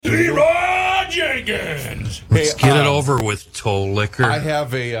shenanigans. Let's get it over with, toe liquor. I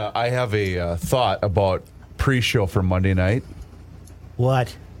have a thought about pre-show for Monday night.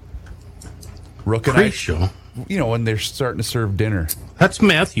 What? Rook and Pre-show? You know, when they're starting to serve dinner. That's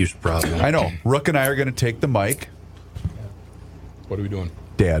Matthew's problem. I know. Rook and I are going to take the mic. What are we doing?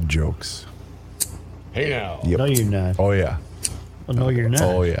 Dad jokes. Hey now. Yep. No, you're not. Oh, yeah. Oh, no, you're not.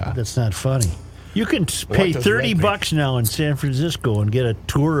 Oh, yeah. That's not funny. You can pay does $30 now in San Francisco and get a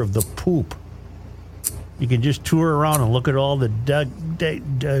tour of the poop. You can just tour around and look at all the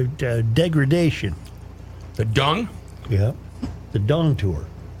degradation. The dung? Yeah. The dung tour.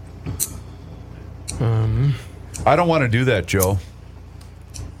 I don't want to do that, Joe.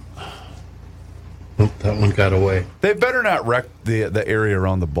 Oh, that one got away. They better not wreck the area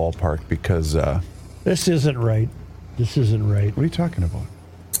around the ballpark because... This isn't right. This isn't right. What are you talking about?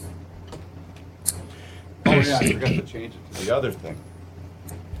 Oh, yeah, I forgot to change it to the other thing.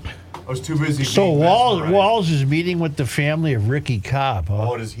 I was too busy. So being mesmerized. Walz is meeting with the family of Ricky Cobb,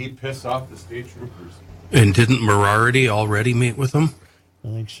 huh? Oh, does he piss off the state troopers? And didn't Moriarty already meet with him? I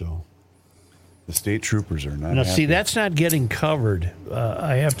think so. The state troopers are not Now, happy. see, that's not getting covered.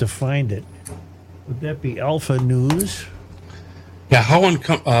 I have to find it. Would that be Alpha News? Yeah,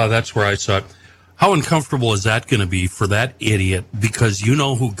 that's where I saw it. How uncomfortable is that going to be for that idiot? Because you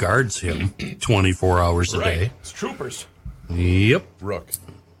know who guards him 24 hours a day. It's troopers. Yep. Rook,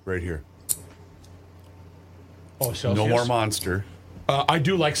 right here. Oh, Celsius. No more Monster. I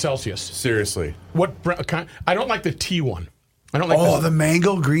do like Celsius. Seriously. What? I don't like the tea one. I don't like. The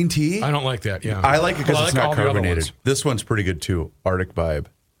mango green tea? I don't like that. Yeah. I like it because Well, I it's like not all the other carbonated. ones. This one's pretty good too. Arctic Vibe.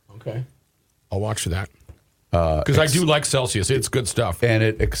 Okay. I'll watch that. Because I do like Celsius. It's good stuff. And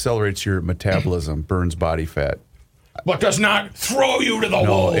it accelerates your metabolism, burns body fat. But does not throw you to the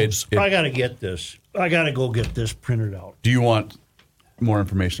No, wolves. I got to get this. I got to go get this printed out. Do you want more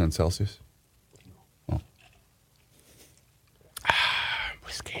information on Celsius? Oh.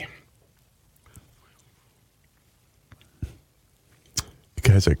 Whiskey.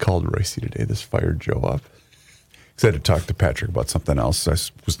 Guys, I called Royce today. This fired Joe up. Because I had to talk to Patrick about something else. I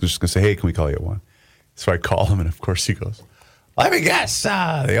was just going to say, hey, can we call you at 1? So I call him, and of course he goes, let me guess,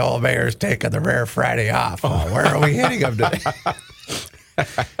 the old mayor's taking the rare Friday off. Where are we hitting him today?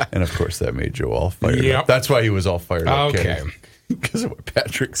 And of course that made Joe all fired up. That's why he was all fired up. Okay. Because of what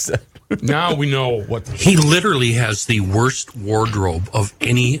Patrick said. Now we know what. He literally has the worst wardrobe of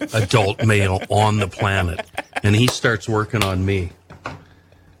any adult male on the planet. And he starts working on me.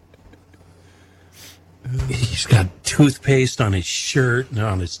 He's got toothpaste on his shirt and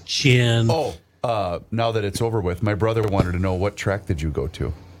on his chin. Oh, now that it's over with, my brother wanted to know, what track did you go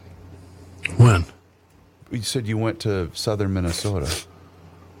to? When? You said you went to southern Minnesota.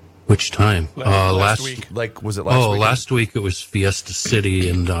 Which time? Last week. Like, was it last week? Last week it was Fiesta City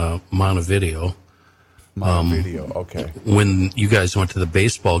and Montevideo. Montevideo, okay. When you guys went to the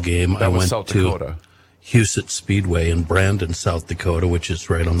baseball game, I That was went South to Dakota. Huset Speedway in Brandon, South Dakota, which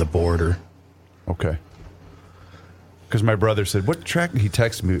is right on the border. Okay. Because my brother said, what track? He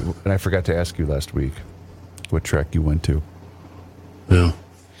texted me, and I forgot to ask you last week what track you went to. Yeah.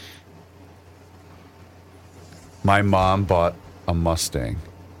 My mom bought a Mustang,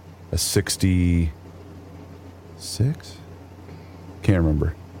 a 66? Can't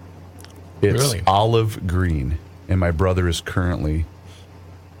remember. It's Really? olive green, and my brother is currently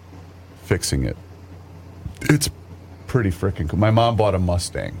fixing it. It's pretty freaking cool. My mom bought a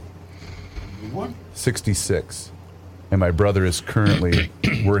Mustang. What? 66. And my brother is currently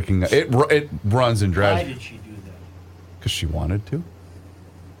working. It runs and Why drives did she do that? because she wanted to.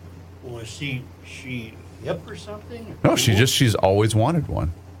 Was she hip or something? No, she's always wanted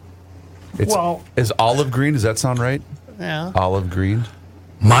one. It's Well- is olive green. Does that sound right? Yeah. Olive green.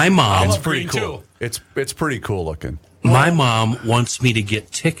 My mom, Olive green, too. It's pretty cool looking. my mom wants me to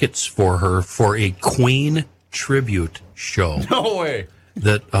get tickets for her for a Queen tribute show. No way.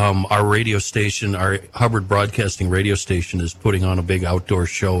 That our radio station, our Hubbard Broadcasting radio station, is putting on a big outdoor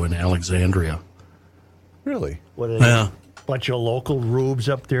show in Alexandria. Really? What are they? Yeah. Bunch of local rubes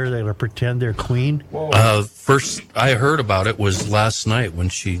up there that are pretend they're Queen. First I heard about it was last night when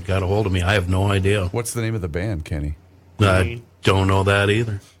she got a hold of me. I have no idea. What's the name of the band, Kenny? I don't know that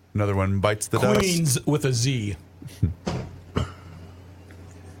either. Another one bites the dust. Queens with a Z.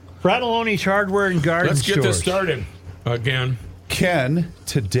 Fratelloni's Hardware and Garden Let's get this Stores. started again. Ken,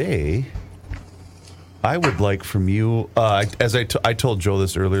 today, I would like from you, as I told Joe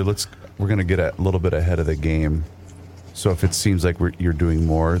this earlier, we're going to get a little bit ahead of the game. So if it seems like you're doing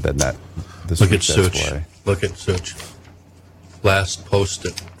more than that this Look week, at that's Such. why. Look at Such. Last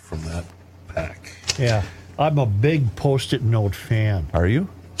Post-it from that pack. Yeah. I'm a big Post-it note fan. Are you?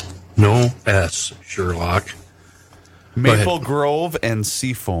 No S, Sherlock. Maple Grove and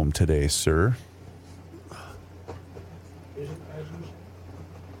Seafoam today, sir.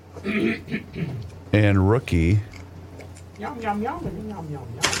 And Rookie.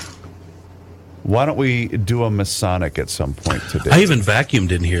 Why don't we do a Masonic at some point today? I even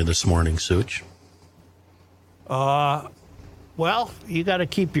vacuumed in here this morning, Such. Well, you got to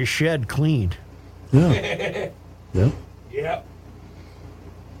keep your shed clean. Yeah. Yeah. Yep.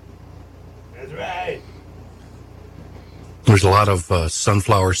 That's right. There's a lot of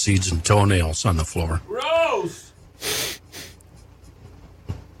sunflower seeds and toenails on the floor. Gross.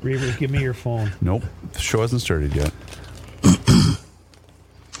 Reaver, give me your phone. Nope. The show hasn't started yet.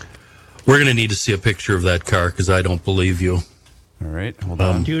 We're going to need to see a picture of that car because I don't believe you. All right. Hold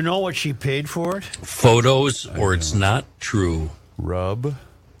on. Do you know what she paid for it? Photos or it's not true. Rub.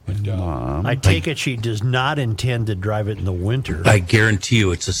 And Mom. I take it she does not intend to drive it in the winter. I guarantee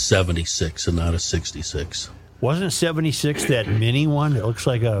you it's a 76 and not a 66. Wasn't 76 that mini one? It looks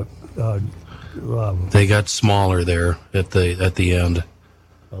like a. They got smaller there at the end.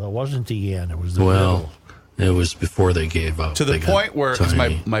 Well, it wasn't the end. It was the Well, middle. it was before they gave up. To the They point got where 'cause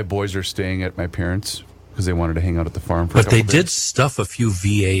tiny. my boys are staying at my parents' because they wanted to hang out at the farm for a But they couple did days. stuff a few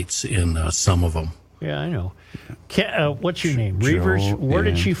V8s in some of them. Yeah, I know. What's your name? Reavers? Where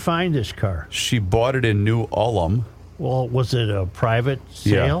did and- she find this car? She bought it in New Ulm. Well, was it a private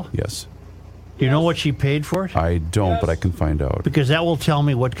sale? Yeah. Yes. Do you know what she paid for it? I don't, but I can find out. Because that will tell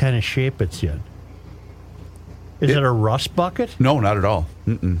me what kind of shape it's in. Is it a rust bucket? No, not at all.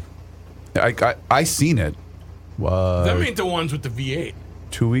 Mm-mm. I seen it Them ain't the ones with the V8.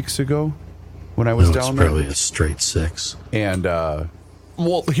 2 weeks ago when I was No, it's down there. probably a straight 6. And,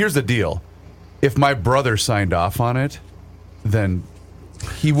 well, here's the deal. If my brother signed off on it, then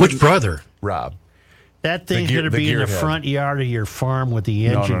he would. Which brother? Rob. That thing's gear- going to the be in the gearhead. front yard of your farm with the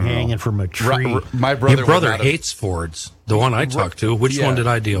No, engine no, no. hanging from a tree. My brother. Your brother would not have- hates Fords. The one I talked to. Which Yeah. one did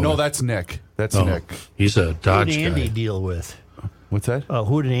I deal No, with? that's Nick. That's Oh, Nick. he's a Who Dodge did Andy guy. deal with? What's that?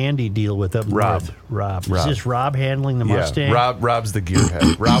 Who did Andy deal with up Rob. north? Rob. Is Rob. this Rob handling the Mustang? Yeah, Rob's the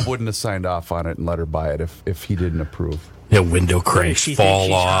gearhead. Rob wouldn't have signed off on it and let her buy it if he didn't approve. Yeah, window What, cranks she fall thinks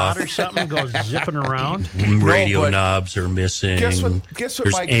she's off. hot or something, goes zipping around. Radio but knobs are missing. guess what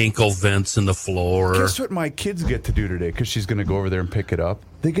There's my- ankle vents in the floor. Guess what my kids get to do today? Because she's going to go over there and pick it up.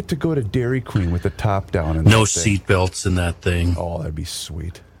 They get to go to Dairy Queen with the top down. And No that thing. seat belts in that thing. Oh, that'd be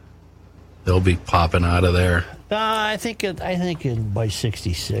sweet. They'll be popping out of there. I think by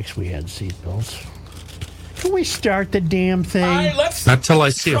 66 we had seatbelts. Can we start the damn thing? All right, let's. Not till I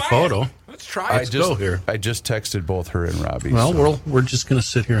see a try it. photo. Let's try it. go here. I just texted both her and Robbie. Well, so. we're just going to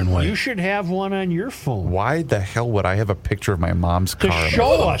sit here and wait. You should have one on your phone Why the hell would I have a picture of my mom's to car?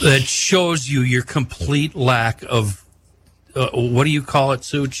 show us. That shows you your complete lack of, what do you call it,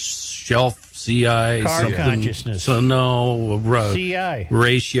 Such? Shelf, CI? Car something. consciousness. So no, CI.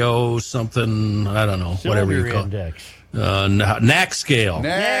 ratio, something, I don't know, whatever you Cylinder call it. index. Knack scale.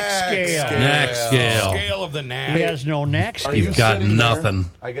 Next scale. Knack scale. Scale of the He knack. has no neck scale. You've got nothing.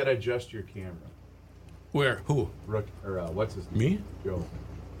 I got to adjust your camera. Where? Who? What's his name? Me? Joe.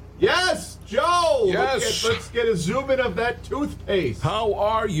 Yes, Joe. Yes. Let's get a zoom in of that toothpaste. How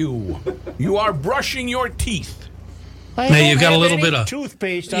are you? You are brushing your teeth. I Now, don't you've got a have little any bit of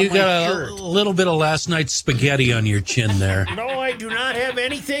toothpaste on You my got shirt. a little bit of last night's spaghetti on your chin there. No, I do not have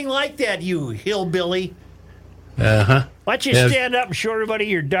anything like that, you hillbilly. Uh-huh. Why don't you Have- stand up and show everybody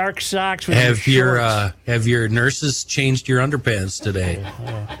your dark socks with Have your your shorts? have your nurses changed your underpants today?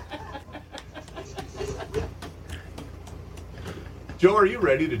 Joe, are you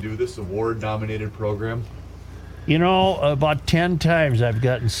ready to do this award-nominated program? You know, about 10 times I've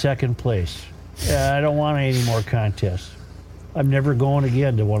gotten second place. I don't want any more contests. I'm never going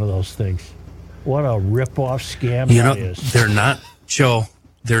again to one of those things. What a rip-off scam You know, that is. they're not, Joe.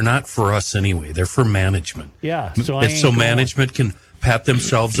 They're not for us anyway. They're for management. Yeah, so I It's ain't so going. management can pat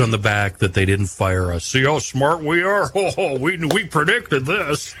themselves on the back that they didn't fire us. See how smart we are? Oh, we predicted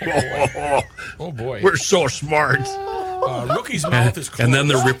this. Oh boy. We're so smart. Rookie's mouth is closed. And then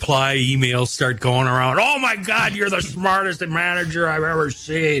the reply emails start going around. Oh my God, you're the smartest manager I've ever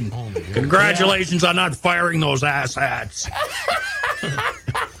seen. Congratulations on not firing those asshats.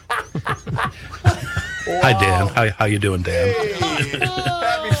 Hi, Dan. How you doing, Dan?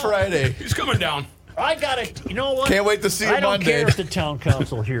 Happy Friday. He's coming down. I got to, you know what? Can't wait to see you I don't Monday. care if the town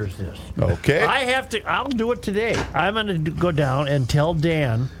council hears this. Okay. I'll do it today. I'm going to go down and tell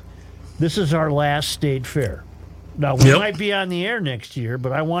Dan this is our last state fair. Now, we might be on the air next year,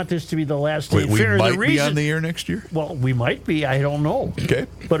 but I want this to be the last state fair. We might be on the air next year? Well, we might be. I don't know. Okay.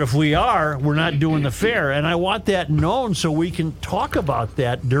 But if we are, we're not doing the fair. And I want that known so we can talk about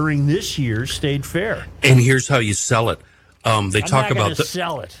that during this year's state fair. And here's how you sell it. They talk I'm not about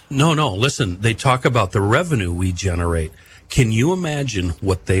sell it. No, listen. They talk about the revenue we generate. Can you imagine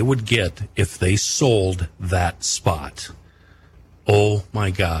what they would get if they sold that spot? Oh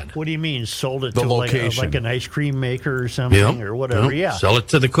my God! What do you mean sold it The to location. like an ice cream maker or something or whatever? Yeah, Sell it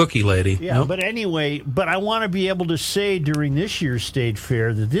to the cookie lady. yeah. Yep. But anyway, I want to be able to say during this year's state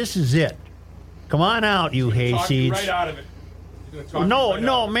fair that this is it. Come on out, you hayseeds. Right out of it.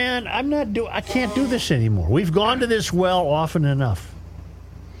 No, man, I can't do this anymore. We've gone to this well often enough.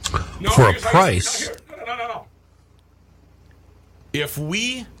 For a price. No. If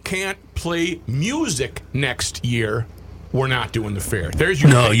we can't play music next year, we're not doing the fair. There's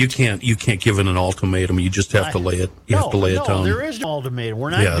your No, date. you can't. You can't give it an ultimatum. You just have to lay it. You have to lay it down. There is no ultimatum. We're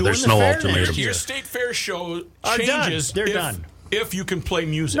not doing there's the no fair ultimatum. next year. Your state fair show Are done. changes. They're if, done. If you can play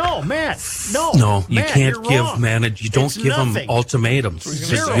music. No, Matt. No. No, you Matt, can't you're give wrong. manage. You don't It's give them nothing. ultimatums.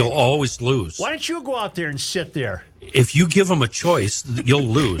 Zero. You'll always lose. Why don't you go out there and sit there? If you give them a choice, you'll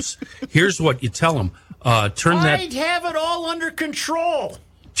lose. Here's what you tell them: turn I have it all under control.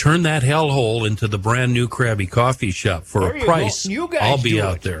 that hellhole into the brand new Krabby Coffee Shop for There a you price. go. You guys I'll be do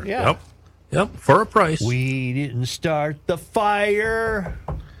out it. there. Yeah. Yep, for a price. We didn't start the fire.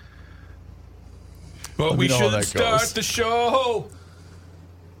 But me we know how should that start goes. the show.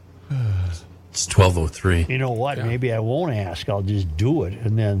 It's 12:03. You know what? Maybe I won't ask. I'll just do it,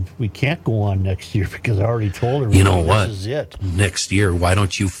 and then we can't go on next year because I already told her. You know what? This is it. Next year, why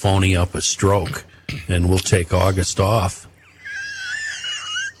don't you phony up a stroke, and we'll take August off.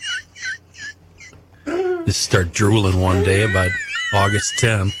 Just start drooling one day about August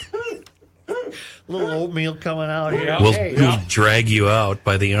 10th. Little oatmeal coming out here. We'll, Hey, we'll drag you out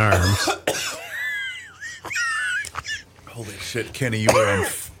by the arms. Holy shit, Kenny, you were on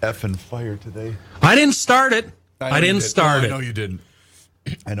effing fire today. I didn't start it. I know you didn't did. start No, it. I know you didn't.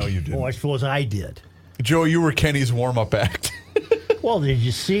 I know you didn't. Oh, I suppose I did. Joe, you were Kenny's warm-up act. Well, did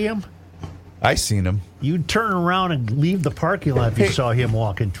you see him? I seen him. You'd turn around and leave the parking lot if you saw him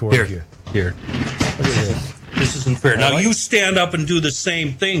walking towards you. Here. Look at this. This isn't fair. Now you stand up and do the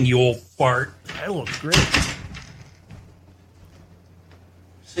same thing, you old fart. That looks great.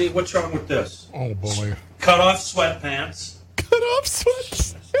 See, what's wrong with this? Oh, boy. Cut off sweatpants, Cut off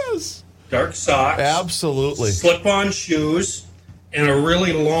sweats. Yes. dark socks, Absolutely. slip-on shoes, and a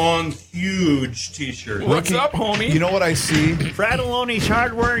really long, huge T-shirt. What's up, homie? You know what I see? Fratelloni's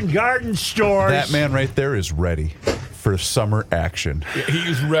Hardware and Garden Stores. That man right there is ready for summer action.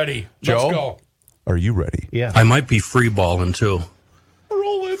 He's ready. Joe? Let's go. Are you ready? Yeah. I might be free balling too.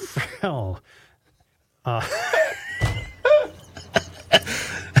 Rolling. Oh.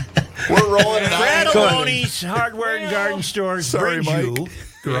 We're rolling. Fratelloni's Hardware and Garden Stores Sorry, brings you Mike.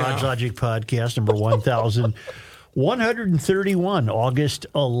 Garage Logic Podcast number 1131, August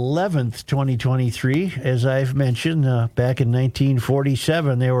 11th, 2023. As I've mentioned, back in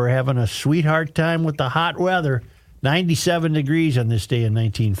 1947, they were having a sweetheart time with the hot weather. 97 degrees on this day in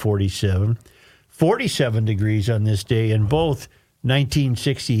 1947. 47 degrees on this day in both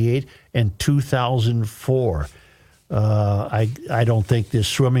 1968 and 2004. I don't think this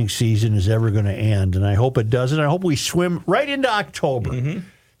swimming season is ever going to end, and I hope it doesn't. I hope we swim right into October.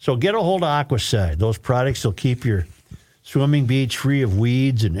 So get a hold of Aquaside. Those products will keep your swimming beach free of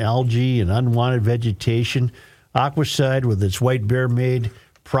weeds and algae and unwanted vegetation. Aquaside, with its White Bear made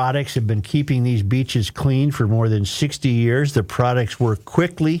products, have been keeping these beaches clean for more than 60 years. The products work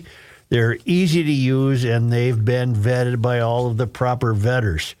quickly. They're easy to use, and they've been vetted by all of the proper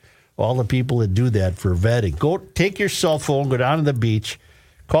vetters. All the people that do that for vetting. Go take your cell phone, go down to the beach,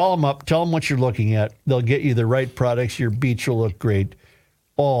 call them up, tell them what you're looking at. They'll get you the right products. Your beach will look great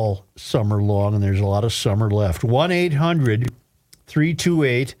all summer long, and there's a lot of summer left.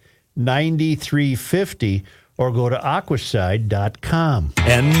 1-800-328-9350 or go to aquaside.com.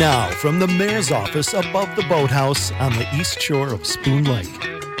 And now, from the mayor's office above the boathouse on the east shore of Spoon Lake,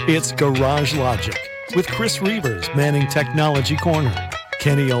 it's Garage Logic with Chris Reavers manning Technology Corner,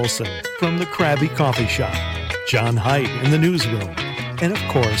 Kenny Olson from the Krabby Coffee Shop, John Haidt in the newsroom, and of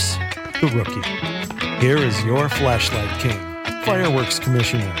course, the Rookie. Here is your flashlight king, fireworks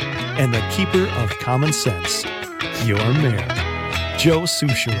commissioner, and the keeper of common sense, your mayor, Joe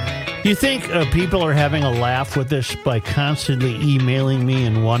Souchere. You think people are having a laugh with this by constantly emailing me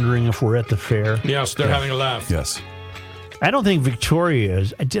and wondering if we're at the fair? Yes, they're having a laugh. Yes. I don't think Victoria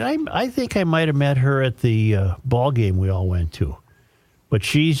is. I think I might have met her at the ball game we all went to, but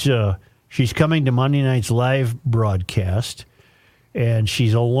she's She's coming to Monday night's live broadcast, and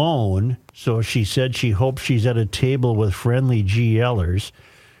she's alone. So she said she hopes she's at a table with friendly GLers.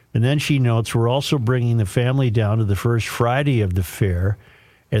 And then she notes, we're also bringing the family down to the first Friday of the fair,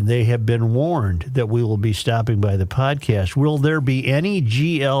 and they have been warned that we will be stopping by the podcast. Will there be any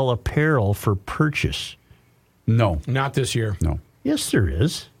GL apparel for purchase? No. Not this year. No. Yes, there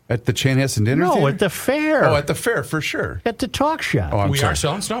is. At the Chanhassen Dinner No, Theater? at the fair. Oh, at the fair, for sure. At the talk shop. Oh, I'm We sorry. are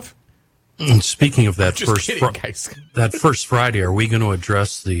selling stuff? And speaking of that Just kidding, guys. that first Friday, are we going to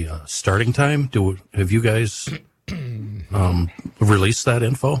address the starting time? Have you guys released that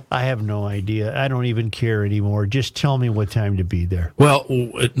info? I have no idea. I don't even care anymore. Just tell me what time to be there. Well,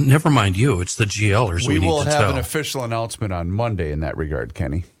 never mind you. It's the GLers we We need will to have tell. an official announcement on Monday in that regard,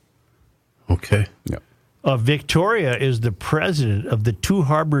 Kenny. Okay. Yeah. Victoria is the president of the Two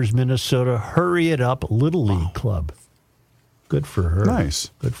Harbors, Minnesota Hurry It Up Little League Club. Good for her. Nice.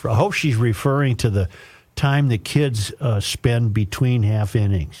 Good for. I hope she's referring to the time the kids spend between half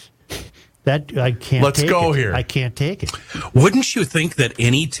innings. That I can't. Let's take go it. here. I can't take it. Wouldn't you think that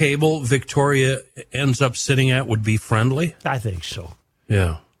any table Victoria ends up sitting at would be friendly? I think so.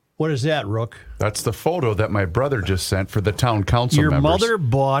 Yeah. What is that, Rook? That's the photo that my brother just sent for the town council Your members. mother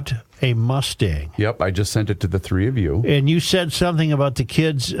bought a Mustang. Yep, I just sent it to the three of you. And you said something about the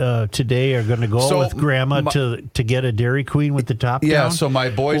kids today are going to go So, with Grandma to get a Dairy Queen with the top Yeah, down? so my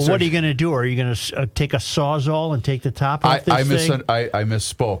boys Well, what are- are you going to do? Are you going to take a Sawzall and take the top I off this thing? I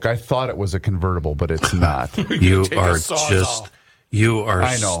misspoke. I thought it was a convertible, but it's not. You Take a are Sawzall. just. You are.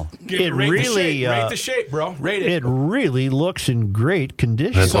 I know. It Rate really, rate the shape, bro. Rate it. It really looks in great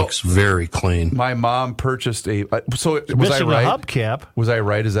condition. That looks very clean. My mom purchased a. So was I Missing right? a hubcap. Was I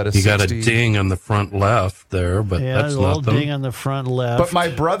right? Is that a You 60? got a ding on the front left there, but Yeah, that's a little nothing. ding on the front left. But my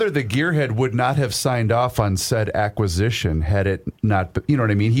brother, the gearhead, would not have signed off on said acquisition had it not. You know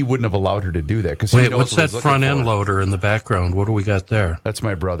what I mean? He wouldn't have allowed her to do that because. Wait, what's that front end loader in the background? What do we got there? That's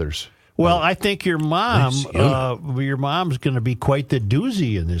my brother's. Well, I think your mom, Nice your mom's going to be quite the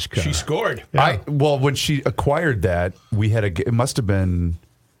doozy in this car. She scored. Well, when she acquired that, we had it must have been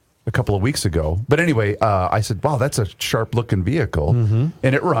a couple of weeks ago. But anyway, I said, "Wow, that's a sharp-looking vehicle, and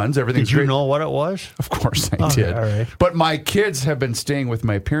it runs. Everything's Did you great." know what it was? Of course, I Okay, did. all right. But my kids have been staying with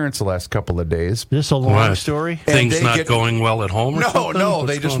my parents the last couple of days. This a long What? story? And Things they not get- going well at home or No, something? no, What's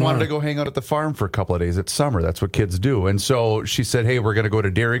they just going wanted on? to go hang out at the farm for a couple of days. It's summer. That's what kids do. And so she said, "Hey, we're going to go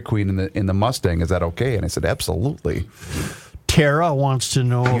to Dairy Queen in the Mustang. Is that okay?" And I said, "Absolutely." Tara wants to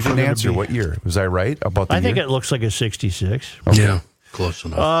know You if we're didn't gonna answer be- what year. Was I right about the I think year? it looks like a 66. Yeah, close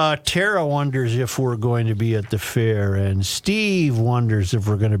enough. Tara wonders if we're going to be at the fair, and Steve wonders if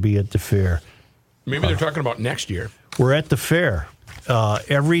we're going to be at the fair. Maybe they're talking about next year. We're at the fair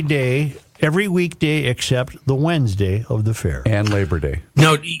every day, every weekday except the Wednesday of the fair. And Labor Day.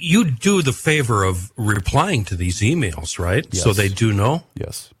 Now, you do the favor of replying to these emails, right? Yes. So they do know?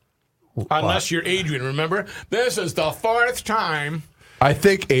 Yes. Unless you're Adrian, remember? This is the fourth time. I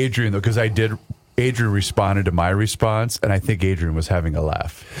think Adrian, though, because Adrian responded to my response, and I think Adrian was having a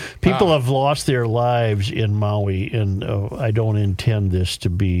laugh. People have lost their lives in Maui, and I don't intend this to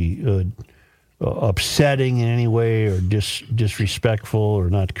be upsetting in any way or disrespectful or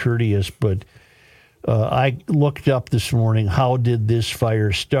not courteous, but I looked up this morning, how did this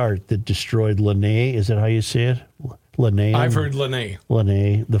fire start that destroyed Lanai? Is that how you say it? Lanai? I've heard Lene.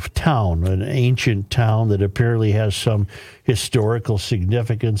 Lanai, the town, an ancient town that apparently has some historical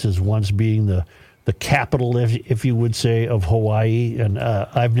significance as once being the capital, if you would say, of Hawaii. And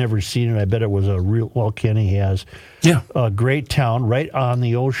I've never seen it. I bet it was a real, well, Kenny has. Yeah. A great town right on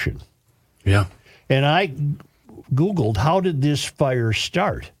the ocean. Yeah. And I Googled, how did this fire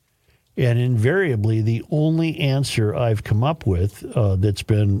start? And invariably, the only answer I've come up with that's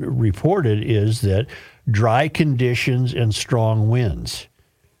been reported is that dry conditions and strong winds.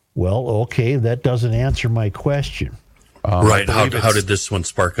 Well, okay, that doesn't answer my question. Right. I How believe did this one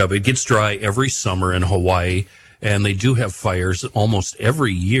spark up? It gets dry every summer in Hawaii, and they do have fires almost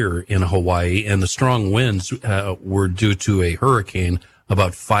every year in Hawaii. And the strong winds were due to a hurricane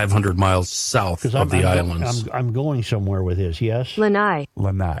about 500 miles south of the islands. I'm going somewhere with this, yes? Lanai.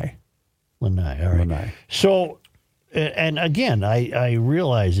 Lanai. Lanai, all right. Lanai. So, and again, I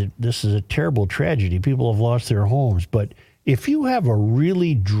realize that this is a terrible tragedy. People have lost their homes. But if you have a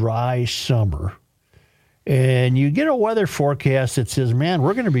really dry summer and you get a weather forecast that says, man,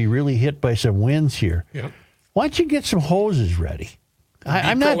 we're going to be really hit by some winds here, Yep. why don't you get some hoses ready?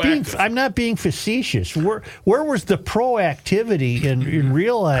 I'm not being facetious. Where was the proactivity in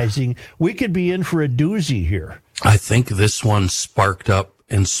realizing we could be in for a doozy here? I think this one sparked up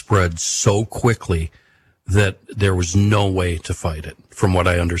and spread so quickly that there was no way to fight it. From what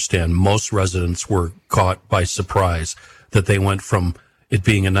I understand, most residents were caught by surprise that they went from it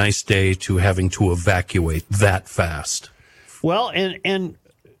being a nice day to having to evacuate that fast. Well, and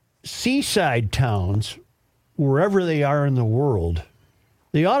seaside towns, wherever they are in the world,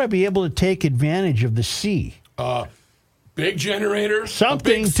 they ought to be able to take advantage of the sea. Big generator,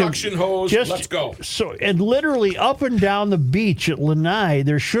 Something a big suction hose, let's go. So, and literally up and down the beach at Lanai,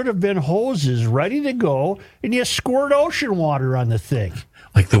 there should have been hoses ready to go, and you squirt ocean water on the thing.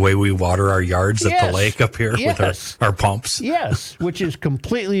 Like the way we water our yards at the lake up here with our pumps. Yes, which is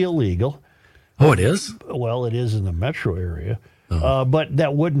completely illegal. Oh, it is? Well, it is in the metro area. But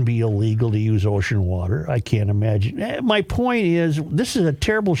that wouldn't be illegal to use ocean water. I can't imagine. My point is, this is a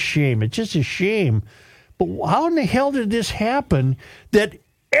terrible shame. It's just a shame. But how in the hell did this happen that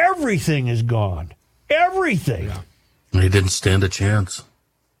everything is gone? Everything. Yeah. They didn't stand a chance.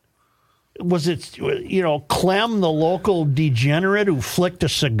 Was it, Clem, the local degenerate who flicked a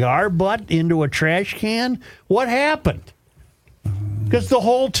cigar butt into a trash can? What happened? Because the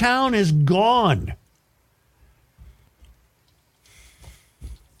whole town is gone.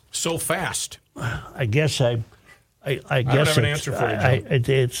 So fast. I guess I guess don't have an answer for you,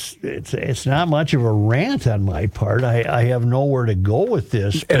 Joe. it's not much of a rant on my part. I have nowhere to go with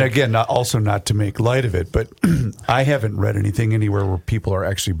this. And again, also not to make light of it, but I haven't read anything anywhere where people are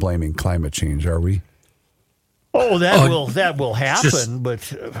actually blaming climate change. Are we? That will happen, but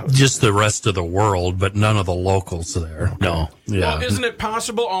just the rest of the world, but none of the locals there. Okay. No. Yeah. Well, isn't it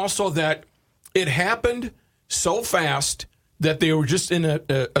possible also that it happened so fast that they were just in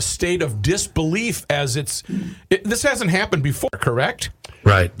a state of disbelief as this hasn't happened before, correct?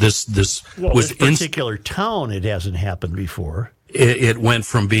 Right. This was this particular town. It hasn't happened before. It went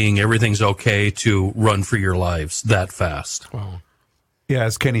from being everything's okay to run for your lives that fast. Wow. Yeah,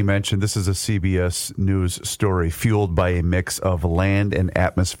 as Kenny mentioned, this is a CBS News story fueled by a mix of land and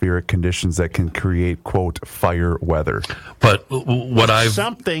atmospheric conditions that can create, quote, fire weather. But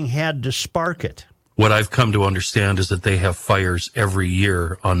something had to spark it. What I've come to understand is that they have fires every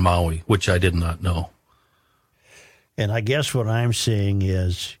year on Maui, which I did not know. And I guess what I'm saying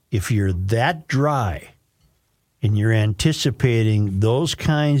is if you're that dry and you're anticipating those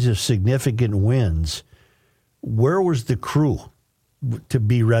kinds of significant winds, where was the crew to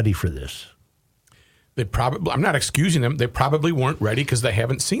be ready for this? I'm not excusing them. They probably weren't ready because they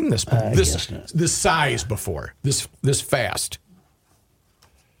haven't seen this size before, this fast.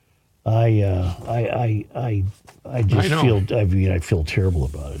 I feel terrible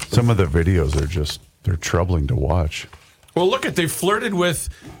about it. Some of the videos they're troubling to watch. Well, they flirted with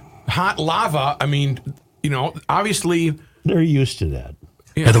hot lava. I mean, obviously they're used to that.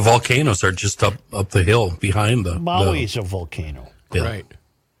 Yeah. And the volcanoes are just up the hill behind the Maui's a volcano. Yeah. Right.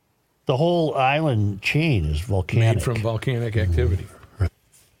 The whole island chain is volcanic. Made from volcanic activity. Right.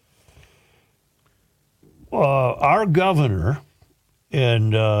 Our governor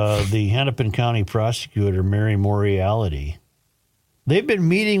and the Hennepin County prosecutor, Mary Moriarty, they've been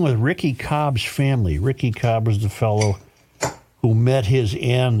meeting with Ricky Cobb's family. Ricky Cobb was the fellow who met his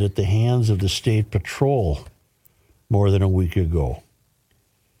end at the hands of the State Patrol more than a week ago.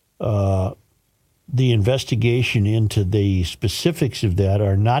 The investigation into the specifics of that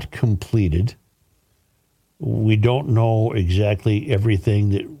are not completed. We don't know exactly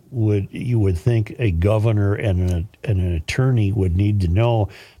everything that you would think a governor and an attorney would need to know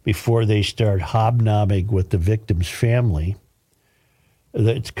before they start hobnobbing with the victim's family.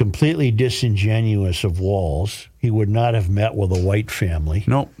 It's completely disingenuous of Walz. He would not have met with a white family.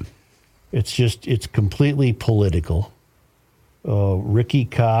 Nope. It's completely political. Ricky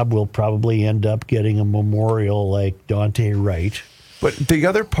Cobb will probably end up getting a memorial like Dante Wright. But the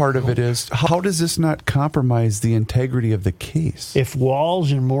other part of it is, how does this not compromise the integrity of the case? If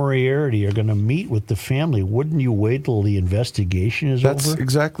Walz and Moriarty are going to meet with the family, wouldn't you wait till the investigation is over? That's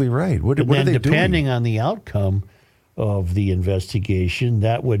exactly right. What are they doing? Depending on the outcome of the investigation,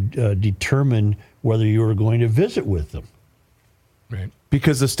 that would determine whether you were going to visit with them. Right.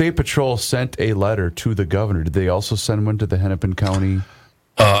 Because the State Patrol sent a letter to the governor. Did they also send one to the Hennepin County?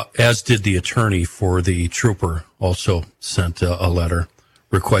 As did the attorney for the trooper, also sent a letter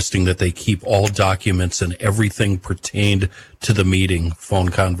requesting that they keep all documents and everything pertained to the meeting, phone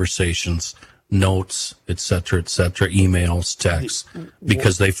conversations, notes, et cetera, emails, texts,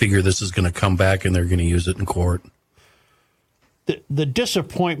 because they figure this is going to come back and they're going to use it in court. The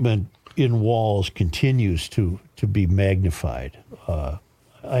disappointment in Walz continues to be magnified.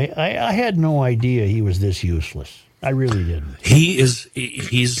 I had no idea he was this useless. I really didn't. He's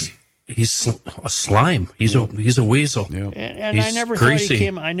he's a slime. He's a weasel. Yep. And He's I never greasy.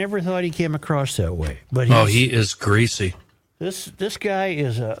 thought he came across that way. But He is greasy. This guy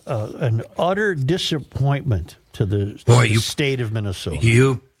is an utter disappointment to the state of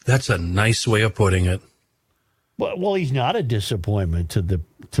Minnesota. That's a nice way of putting it. Well, he's not a disappointment to the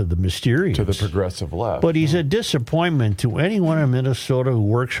Mysterians, To the progressive left. but he's a disappointment to anyone in Minnesota who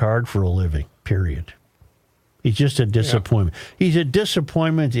works hard for a living. Period. He's just a disappointment. He's a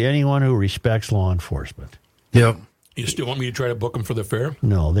disappointment to anyone who respects law enforcement. Yep. You still want me to try to book him for the fair?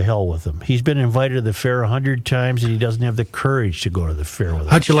 No, the hell with him. He's been invited to the fair 100 times, and he doesn't have the courage to go to the fair with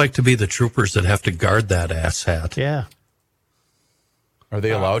us. How'd you like to be the troopers that have to guard that asshat? Yeah. Are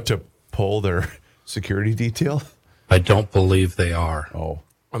they allowed to pull their security detail? I don't believe they are. Oh.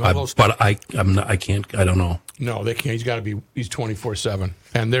 But I can't. I don't know. No, they can't. He's got to be. He's 24/7,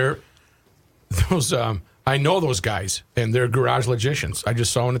 and they're those. I know those guys, and they're garage logicians. I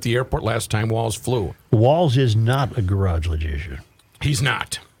just saw one at the airport last time Walz flew. Walz is not a garage logician. He's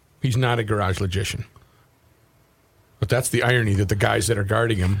not. He's not a garage logician. But that's the irony that the guys that are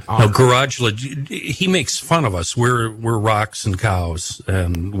guarding him are. He makes fun of us. We're rocks and cows,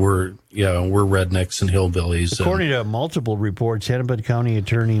 and we're rednecks and hillbillies. According to multiple reports, Hennepin County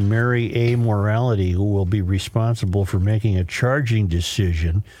Attorney Mary A. Morality, who will be responsible for making a charging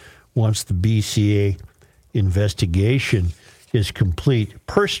decision once the BCA investigation is complete,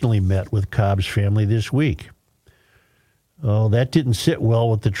 personally met with Cobb's family this week. Oh, that didn't sit well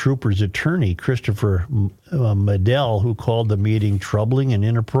with the trooper's attorney, Christopher Medell, who called the meeting troubling and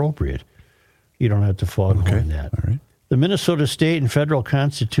inappropriate. You don't have to follow on that. All right. The Minnesota state and federal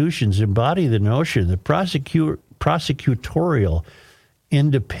constitutions embody the notion that prosecutorial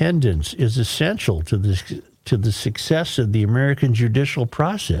independence is essential to the success of the American judicial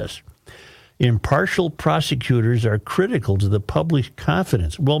process. Impartial prosecutors are critical to the public's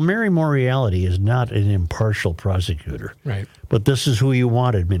confidence. Well, Mary Moriarty is not an impartial prosecutor. Right. But this is who you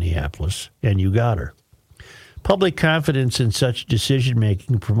wanted, Minneapolis, and you got her. Public confidence in such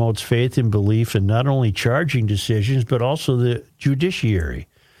decision-making promotes faith and belief in not only charging decisions, but also the judiciary.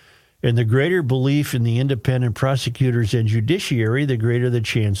 And the greater belief in the independent prosecutors and judiciary, the greater the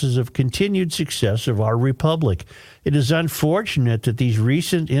chances of continued success of our republic. It is unfortunate that these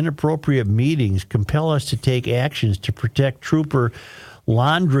recent inappropriate meetings compel us to take actions to protect Trooper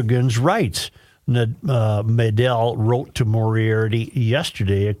Londrigan's rights, Medell wrote to Moriarty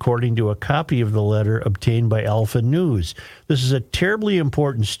yesterday, according to a copy of the letter obtained by Alpha News. This is a terribly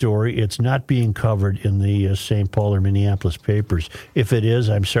important story. It's not being covered in the St. Paul or Minneapolis papers. If it is,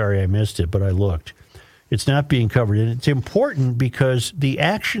 I'm sorry I missed it, but I looked. It's not being covered. And it's important because the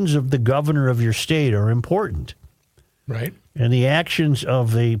actions of the governor of your state are important. Right. And the actions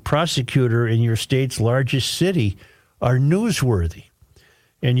of the prosecutor in your state's largest city are newsworthy.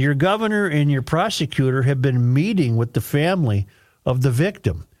 And your governor and your prosecutor have been meeting with the family of the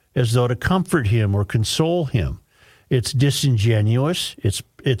victim as though to comfort him or console him. It's disingenuous. It's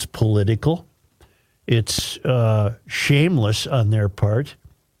political. It's shameless on their part.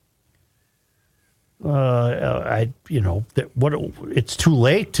 It's too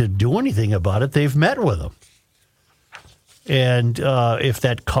late to do anything about it. They've met with him. And if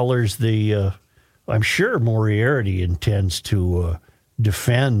that colors I'm sure Moriarty intends to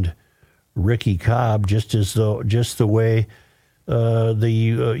defend Ricky Cobb just the way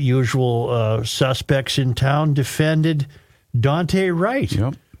the usual suspects in town defended Dante Wright,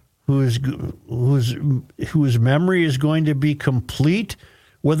 Yep. whose memory is going to be complete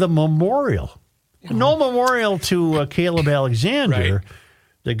with a memorial. No memorial to Caleb Alexander, Right.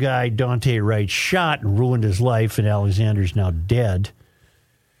 the guy Dante Wright shot and ruined his life, and Alexander's now dead.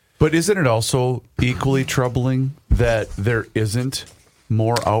 But isn't it also equally troubling that there isn't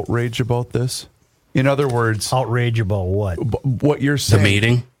more outrage about this? In other words, Outrage about what? what you're The saying.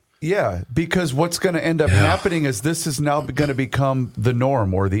 meeting. Yeah, because what's going to end up happening is this is now going to become the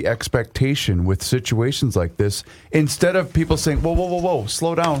norm or the expectation with situations like this. Instead of people saying, whoa,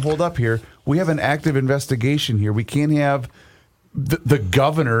 slow down, hold up here. We have an active investigation here. We can't have the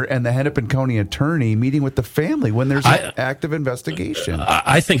governor and the Hennepin County attorney meeting with the family when there's an active investigation.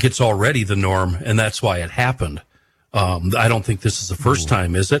 I think it's already the norm, and that's why it happened. I don't think this is the first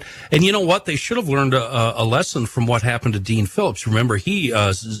time, is it? And you know what? They should have learned a lesson from what happened to Dean Phillips. Remember, he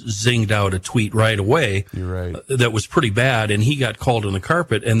zinged out a tweet right away. You're right. That was pretty bad, and he got called on the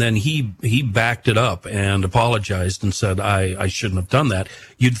carpet, and then he backed it up and apologized and said, I shouldn't have done that.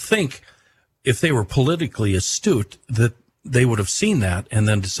 You'd think if they were politically astute that they would have seen that and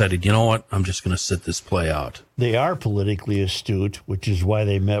then decided, you know what, I'm just going to sit this play out. They are politically astute, which is why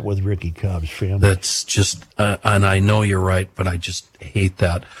they met with Ricky Cobb's family. That's just, and I know you're right, but I just hate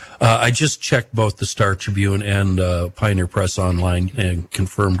that. I just checked both the Star Tribune and Pioneer Press online and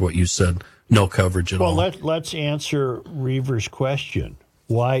confirmed what you said. No coverage at all. Well, let's answer Reaver's question.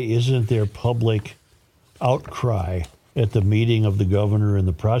 Why isn't there public outcry at the meeting of the governor and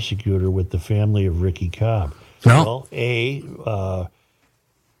the prosecutor with the family of Ricky Cobb? No. Well,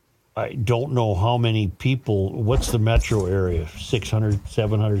 I don't know how many people. What's the metro area? 600,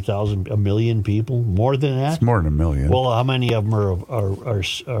 700,000, a million people? More than that? It's more than a million. Well, how many of them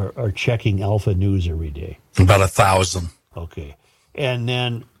are checking Alpha News every day? About 1,000. Okay. And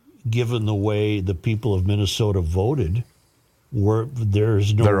then, given the way the people of Minnesota voted,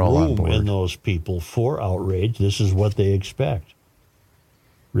 there's no They're all on room board. in those people for outrage. This is what they expect.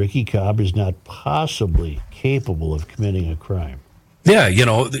 Ricky Cobb is not possibly capable of committing a crime. Yeah,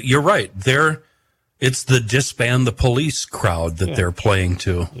 you're right. It's the disband the police crowd that they're playing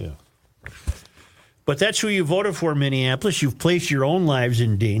to. Yeah. But that's who you voted for, Minneapolis. You've placed your own lives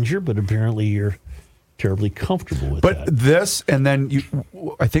in danger, but apparently you're terribly comfortable with that. But this, and then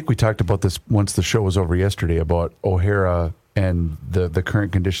I think we talked about this once the show was over yesterday about O'Hara and the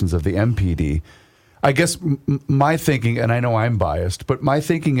current conditions of the MPD. I guess my thinking, and I know I'm biased, but my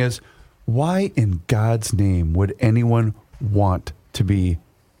thinking is, why in God's name would anyone want to be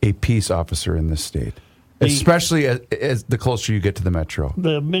a peace officer in this state? Especially as the closer you get to the metro.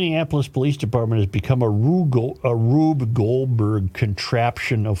 The Minneapolis Police Department has become a Rube Goldberg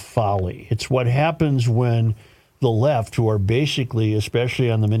contraption of folly. It's what happens when the left, who are basically,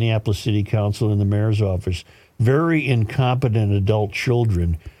 especially on the Minneapolis City Council and the mayor's office, very incompetent adult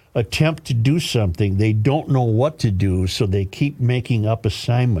children, attempt to do something. They don't know what to do, so they keep making up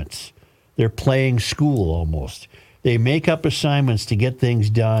assignments. They're playing school almost. They make up assignments to get things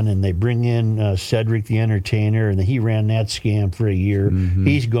done, and they bring in Cedric the Entertainer, and he ran that scam for a year. Mm-hmm.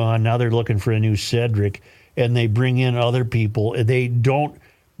 He's gone. Now they're looking for a new Cedric, and they bring in other people. They don't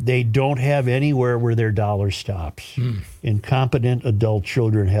have anywhere where their dollar stops. Incompetent adult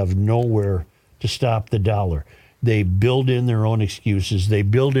children have nowhere to stop the dollar. They build in their own excuses. They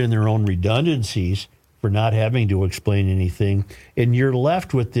build in their own redundancies for not having to explain anything. And you're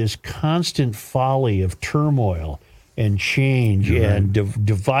left with this constant folly of turmoil and change and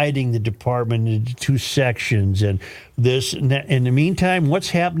dividing the department into two sections and this and that. In the meantime,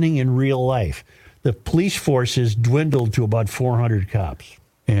 what's happening in real life? The police force has dwindled to about 400 cops.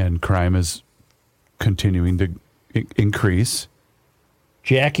 And crime is continuing to increase.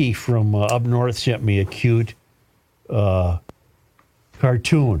 Jackie from up north sent me a cute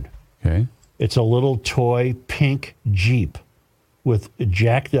cartoon. Okay. It's a little toy pink Jeep with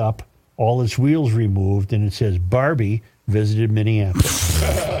jacked up, all its wheels removed, and it says Barbie visited Minneapolis.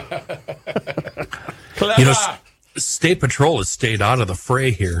 State Patrol has stayed out of the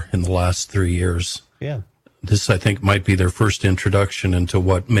fray here in the last 3 years. Yeah. This, I think, might be their first introduction into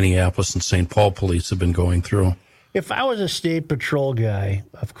what Minneapolis and St. Paul police have been going through. If I was a State Patrol guy,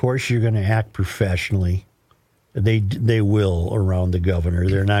 of course you're going to act professionally. They will around the governor.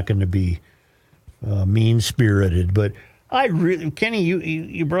 They're not going to be mean-spirited. But Kenny,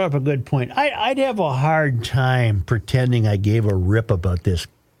 you brought up a good point. I'd have a hard time pretending I gave a rip about this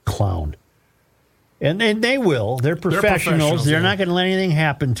clown. And they will. They're professionals. They're not going to let anything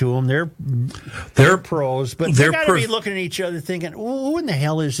happen to them. They're pros. But they got to be looking at each other thinking, who in the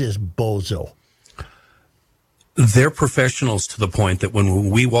hell is this bozo? They're professionals to the point that when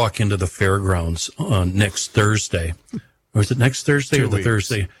we walk into the fairgrounds on next Thursday, or is it next Thursday or the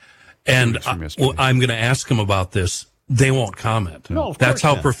Thursday? And I'm going to ask them about this. They won't comment. No, that's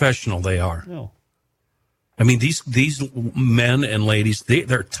how professional they are. No. I mean, these men and ladies,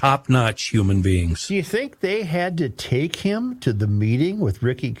 they're top-notch human beings. Do you think they had to take him to the meeting with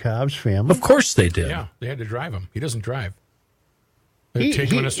Ricky Cobb's family? Of course they did. Yeah, they had to drive him. He doesn't drive. They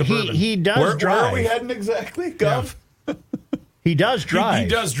take him in a Suburban. He does drive. Where are we heading exactly, Gov? Yeah. He does drive. He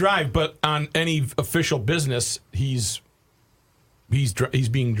does drive, but on any official business, he's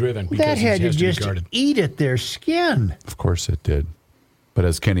being driven because that had he has to to just be guarded. eat at their skin. Of course it did. But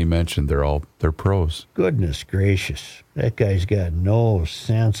as Kenny mentioned, they're pros. Goodness gracious. That guy's got no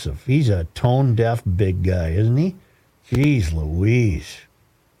sense of... He's a tone-deaf big guy, isn't he? Jeez Louise.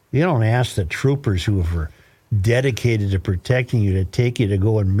 You don't ask the troopers who are dedicated to protecting you to take you to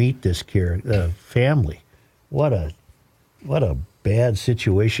go and meet this family. What a bad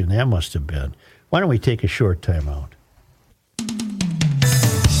situation that must have been. Why don't we take a short time out?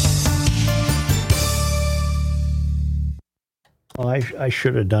 Oh, I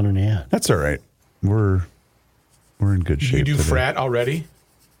should have done an ad. That's all right. We're We're in good shape. You do today. frat already?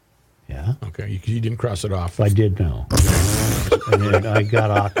 Yeah. Okay, you didn't cross it off. I did know. And then I got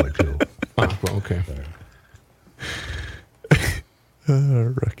aqua, too. Oh, well, okay.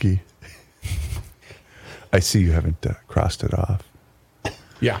 Rookie. I see you haven't crossed it off.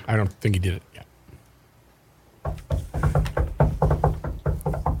 Yeah, I don't think he did it yet.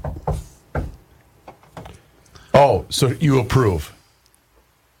 Oh, so you approve?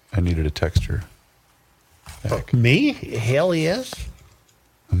 I needed a texture. Me? Hell yes.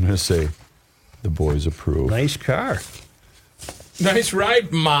 I'm going to say the boys approve. Nice car. Nice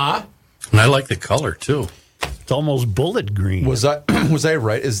ride, Ma. And I like the color too. It's almost bullet green. Was I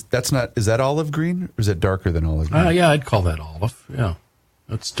right? Is that olive green or is it darker than olive green? Yeah, I'd call that olive. Yeah,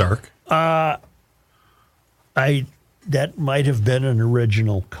 that's dark. That might have been an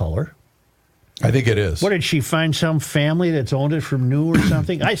original color. I think it is. What, did she find some family that's owned it from new or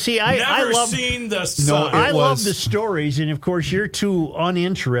something? I Never love seen the No, sun. I love was- the stories, and of course you're too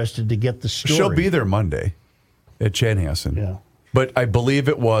uninterested to get the story. She'll be there Monday at Chanhassen. Yeah. But I believe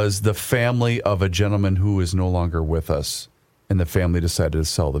it was the family of a gentleman who is no longer with us, and the family decided to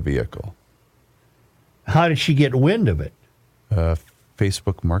sell the vehicle. How did she get wind of it?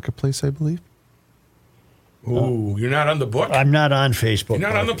 Facebook Marketplace, I believe. Ooh, you're not on the book? I'm not on Facebook. You're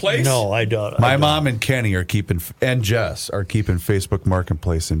not on the place? No, I don't. My mom and Kenny are keeping, and Jess are keeping Facebook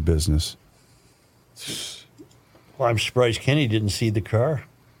Marketplace in business. Well, I'm surprised Kenny didn't see the car.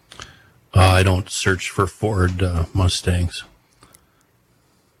 I don't search for Ford Mustangs.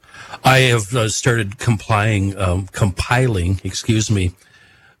 I have started compiling,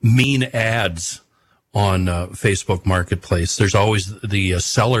 mean ads on Facebook Marketplace. There's always the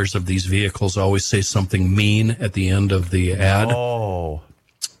sellers of these vehicles always say something mean at the end of the ad. Oh.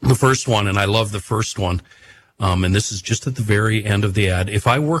 The first one, and I love the first one, and this is just at the very end of the ad. If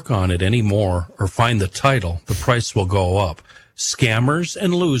I work on it anymore or find the title, the price will go up. Scammers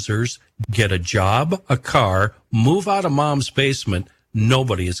and losers get a job, a car, move out of mom's basement.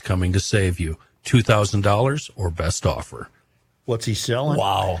 Nobody is coming to save you. $2,000 or best offer. What's he selling?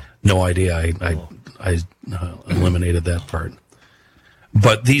 Wow. No idea. I eliminated that part.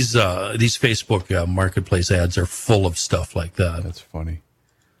 But these Facebook Marketplace ads are full of stuff like that. That's funny.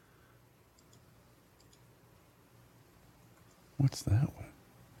 What's that one?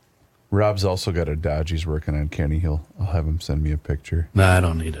 Rob's also got a Dodge he's working on, Kenny. I'll have him send me a picture. Nah, I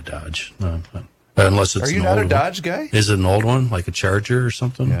don't need a Dodge. No. Unless it's Are you an not old a Dodge guy? Is it an old one, like a Charger or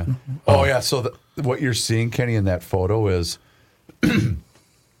something? Yeah. Oh, yeah. So what you're seeing, Kenny, in that photo is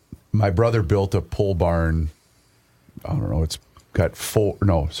my brother built a pole barn. I don't know. It's got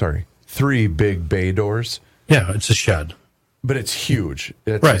 3 big bay doors, Yeah, it's a shed. but it's huge.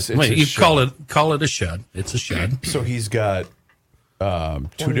 It's Right. it's Wait, a you shed. call it a shed. It's a shed. So he's got 2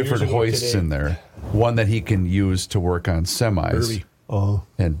 years different ago hoists today. in there. One that he can use to work on semis Early.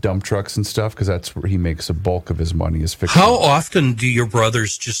 and dump trucks and stuff, because that's where he makes a bulk of his money is fixing. How often do your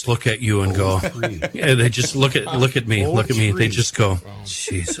brothers just look at you and go? Yeah, they just look at me. Look at me. They just go,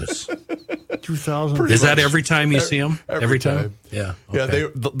 Jesus. 2000. Is that every time you see them? Every time. Yeah. Yeah, okay.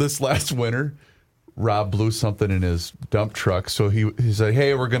 this last winter, Rob blew something in his dump truck, so he said,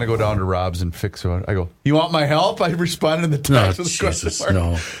 "Hey, we're going to go down to Rob's and fix it." I go, "You want my help?" I responded in the No, text with a question Jesus, mark.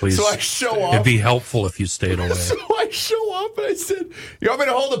 no, please. So I show up. It'd be helpful if you stayed away. So I show up and I said, "You want me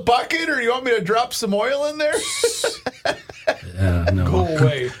to hold a bucket or you want me to drop some oil in there?" No. Go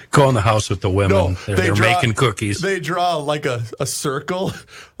away. Go in the house with the women. No, they're making cookies. They draw like a circle,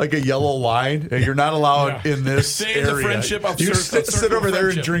 like a yellow line, and you're not allowed in this Stay in the area. friendship of you circle sit over there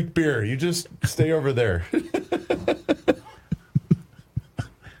and friendship. drink beer. You just stay over there.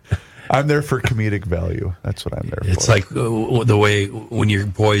 I'm there for comedic value. That's what I'm there for. It's like the way when your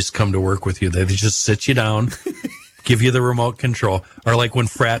boys come to work with you, they just sit you down, give you the remote control. Or like when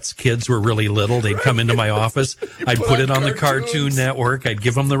Frat's kids were really little, they'd come into my office. I'd put it on the Cartoon Network. I'd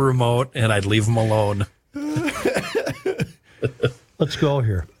give them the remote, and I'd leave them alone. Let's go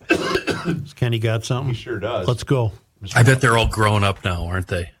here. Has Kenny got something? He sure does. Let's go. I bet they're all grown up now, aren't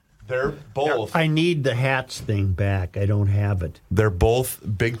they? They're both. I need the hats thing back. I don't have it. They're both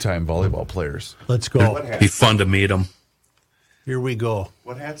big time volleyball players. Let's go. It'd be fun to meet them. Here we go.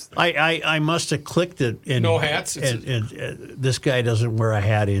 What hats? I must have clicked it. And, No hats? And this guy doesn't wear a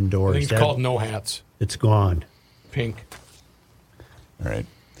hat I indoors. think it's called No Hats. It's gone. Pink. All right.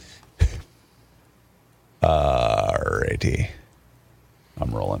 Alrighty.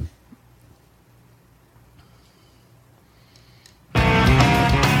 I'm rolling.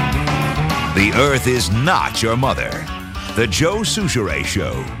 The Earth is not your mother. The Joe Souchere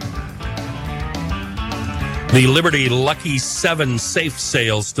Show. The Liberty Lucky 7 safe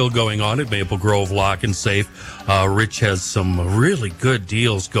sale still going on at Maple Grove Lock and Safe. Rich has some really good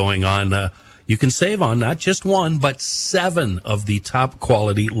deals going on. You can save on not just one, but 7 of the top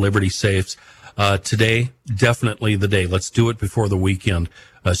quality Liberty safes. Today, definitely the day. Let's do it before the weekend.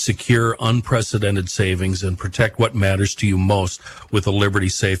 Secure unprecedented savings and protect what matters to you most with a Liberty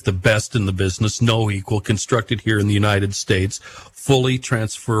safe, the best in the business, no equal, constructed here in the United States, fully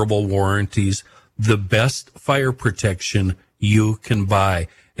transferable warranties, the best fire protection you can buy.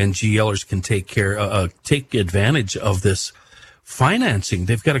 And GLers can take advantage of this financing.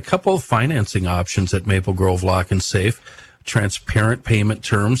 They've got a couple of financing options at Maple Grove Lock and Safe. Transparent payment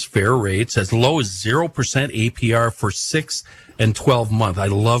terms, fair rates, as low as 0% APR for 6 and 12 months. I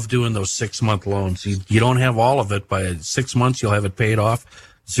love doing those 6-month loans. You don't have all of it. By 6 months, you'll have it paid off.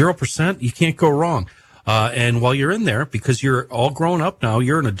 0%, you can't go wrong. And while you're in there, because you're all grown up now,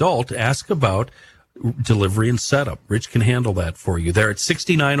 you're an adult, ask about delivery and setup. Rich can handle that for you. They're at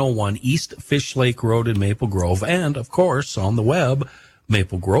 6901 East Fish Lake Road in Maple Grove. And, of course, on the web,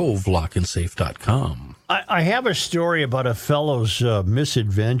 maplegrovelockandsafe.com. I have a story about a fellow's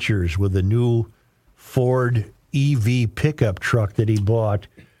misadventures with a new Ford EV pickup truck that he bought,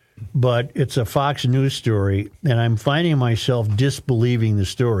 but it's a Fox News story, and I'm finding myself disbelieving the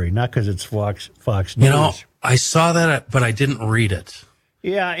story, not because it's Fox News. You know, I saw that, but I didn't read it.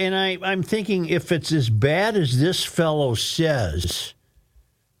 Yeah, and I'm thinking if it's as bad as this fellow says,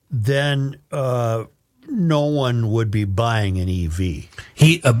 then no one would be buying an EV.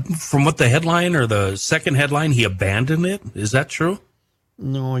 He, from what the headline or the second headline, he abandoned it. Is that true?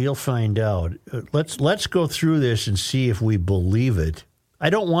 No, you'll find out. Let's go through this and see if we believe it. I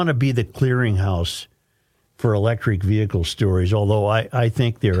don't want to be the clearinghouse for electric vehicle stories, although I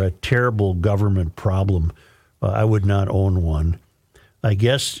think they're a terrible government problem. I would not own one. I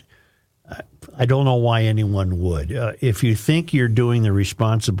guess I don't know why anyone would. If you think you're doing the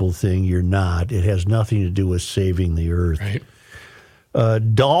responsible thing, you're not. It has nothing to do with saving the earth. Right.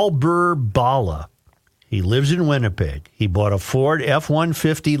 Dalbur Bala, he lives in Winnipeg. He bought a Ford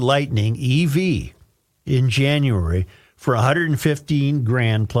F-150 Lightning EV in January for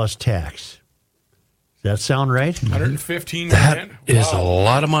 $115,000 plus tax. Does that sound right? $115,000. That is a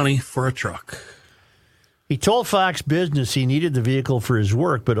lot of money for a truck. He told Fox Business he needed the vehicle for his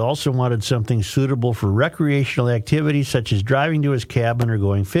work, but also wanted something suitable for recreational activities such as driving to his cabin or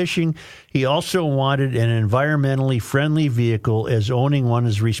going fishing. He also wanted an environmentally friendly vehicle, as owning one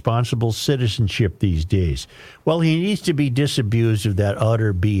is responsible citizenship these days. Well, he needs to be disabused of that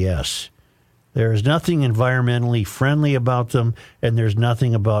utter BS. There is nothing environmentally friendly about them, and there's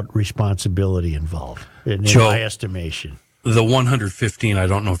nothing about responsibility involved, in my estimation. The 115, I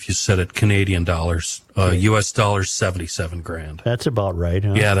don't know if you said it, Canadian dollars, U.S. dollars, $77,000. That's about right,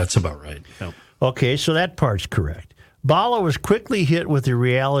 huh? Yeah, that's about right. Yep. Okay, so that part's correct. Bala was quickly hit with the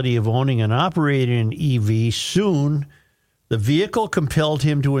reality of owning and operating an EV. Soon, the vehicle compelled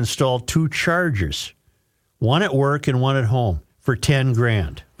him to install 2 chargers, one at work and one at home, for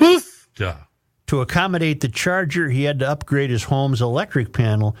 $10,000. Duh. To accommodate the charger, he had to upgrade his home's electric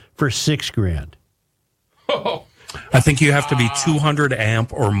panel for $6,000. Oh. I think you have to be 200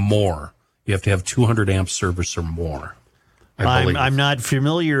 amp or more. You have to have 200 amp service or more. I'm not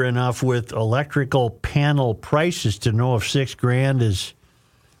familiar enough with electrical panel prices to know if $6,000 is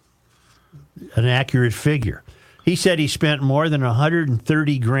an accurate figure. He said he spent more than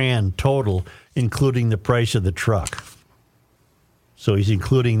 $130,000 total, including the price of the truck. So he's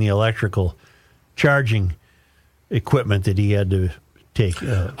including the electrical charging equipment that he had to take.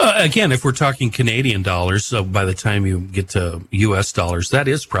 Again, if we're talking Canadian dollars, by the time you get to U.S. dollars, that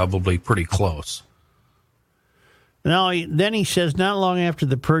is probably pretty close. Now, then he says not long after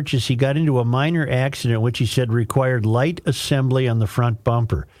the purchase, he got into a minor accident, which he said required light assembly on the front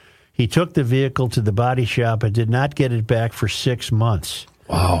bumper. He took the vehicle to the body shop and did not get it back for 6 months.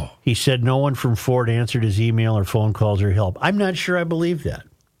 Wow. He said no one from Ford answered his email or phone calls or help. I'm not sure I believe that.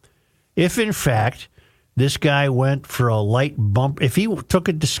 If, in fact, this guy went for a light bump, if he took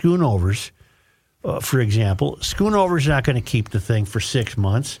it to Schoonover's, for example, Schoonover's not going to keep the thing for 6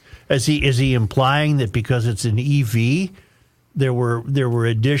 months. Is he implying that because it's an EV, there were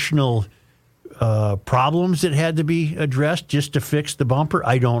additional problems that had to be addressed just to fix the bumper?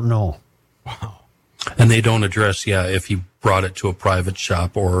 I don't know. Wow. And they don't address, if he brought it to a private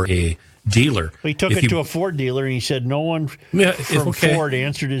shop or a dealer. He took it to a Ford dealer, and he said no one from Ford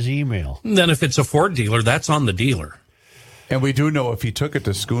answered his email. Then if it's a Ford dealer, that's on the dealer. And we do know if he took it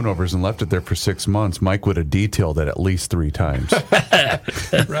to Schoonover's and left it there for 6 months, Mike would have detailed it at least 3 times.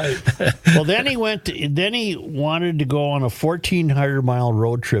 Right. Well, then he wanted to go on a 1,400-mile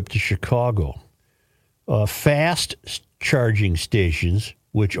road trip to Chicago. Fast charging stations,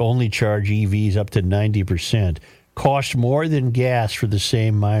 which only charge EVs up to 90%, cost more than gas for the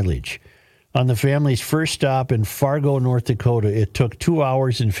same mileage. On the family's first stop in Fargo, North Dakota, it took 2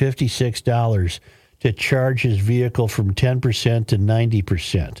 hours and $56 to charge his vehicle from 10% to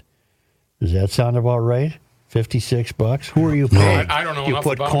 90%. Does that sound about right? $56? Who are you paying? I don't know You enough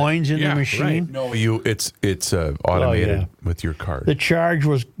put about coins it. in Yeah, the machine? right. No, it's automated with your card. The charge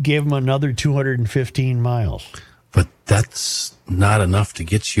gave him another 215 miles. But that's not enough to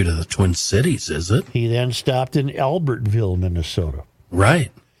get you to the Twin Cities, is it? He then stopped in Albertville, Minnesota.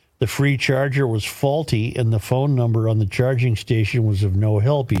 Right. The free charger was faulty, and the phone number on the charging station was of no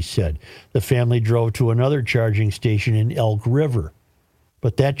help, he said. The family drove to another charging station in Elk River,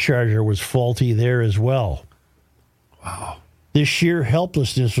 but that charger was faulty there as well. Wow. This sheer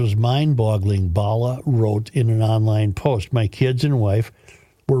helplessness was mind-boggling, Bala wrote in an online post. My kids and wife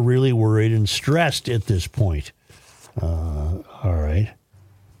were really worried and stressed at this point. All right.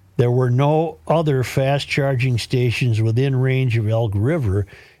 There were no other fast charging stations within range of Elk River,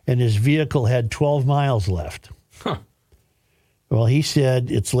 and his vehicle had 12 miles left. Huh. Well, he said,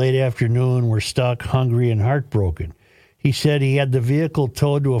 it's late afternoon, we're stuck, hungry, and heartbroken. He said he had the vehicle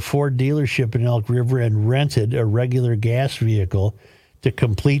towed to a Ford dealership in Elk River and rented a regular gas vehicle to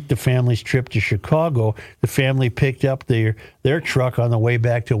complete the family's trip to Chicago. The family picked up their truck on the way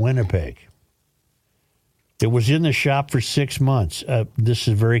back to Winnipeg. It was in the shop for 6 months. This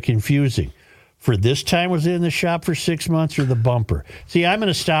is very confusing. For this time, was it in the shop for 6 months or the bumper? See, I'm going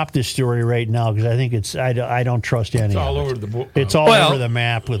to stop this story right now because I think I don't trust any It's all of it. over the book. It's all Well, over the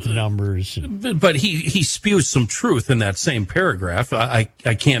map with numbers. But he spews some truth in that same paragraph. I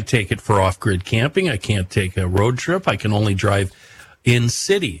can't take it for off-grid camping. I can't take a road trip. I can only drive in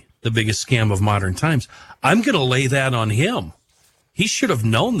city, the biggest scam of modern times. I'm going to lay that on him. He should have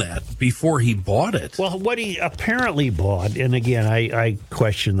known that before he bought it. Well, what he apparently bought, and again, I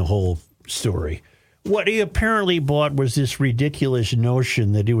question the whole story. What he apparently bought was this ridiculous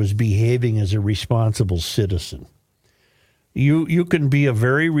notion that he was behaving as a responsible citizen. You can be a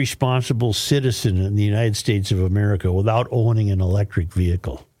very responsible citizen in the United States of America without owning an electric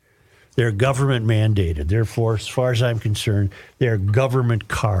vehicle. They're government mandated. Therefore, as far as I'm concerned, they're government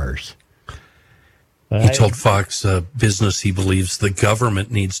cars. He told Fox Business he believes the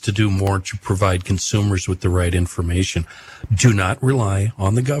government needs to do more to provide consumers with the right information. Do not rely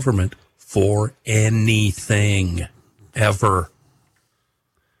on the government for anything, ever.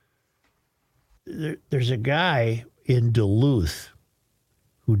 There's a guy in Duluth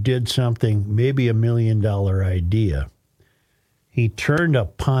who did something, maybe $1 million idea. He turned a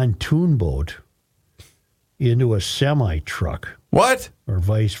pontoon boat into a semi-truck. What? Or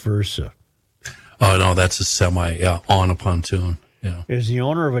vice versa. Oh, no, that's a semi on a pontoon. Yeah. As the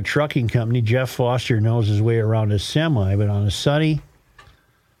owner of a trucking company, Jeff Foster knows his way around a semi, but on a sunny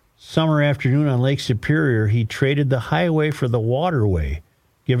summer afternoon on Lake Superior, he traded the highway for the waterway,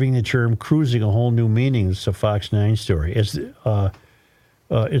 giving the term cruising a whole new meaning. It's a Fox 9 story. It's the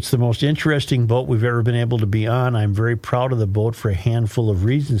most interesting boat we've ever been able to be on. I'm very proud of the boat for a handful of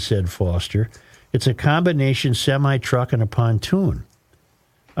reasons, said Foster. It's a combination semi-truck and a pontoon.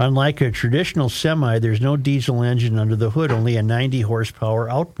 Unlike a traditional semi, there's no diesel engine under the hood, only a 90-horsepower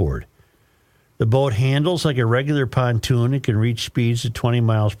outboard. The boat handles like a regular pontoon. It can reach speeds of 20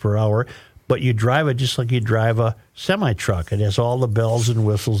 miles per hour, but you drive it just like you drive a semi-truck. It has all the bells and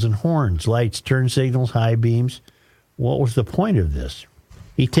whistles and horns, lights, turn signals, high beams. What was the point of this?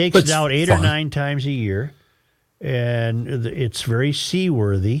 He takes it out 8 or 9 times a year, and it's very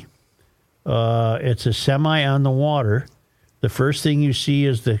seaworthy. It's a semi on the water. The first thing you see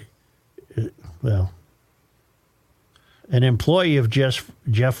is an employee of Jeff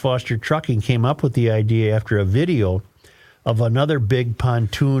Foster Trucking came up with the idea after a video of another big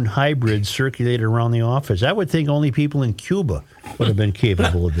pontoon hybrid circulated around the office. I would think only people in Cuba would have been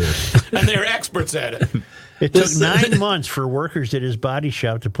capable of this. And they're experts at it. It took 9 months for workers at his body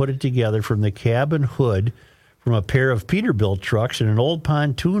shop to put it together from the cab and hood from a pair of Peterbilt trucks and an old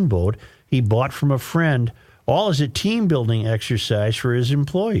pontoon boat he bought from a friend, all as a team-building exercise for his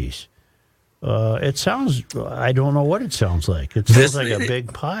employees. It sounds, I don't know what it sounds like. It sounds like a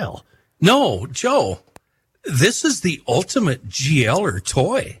big pile. No, Joe, this is the ultimate GLer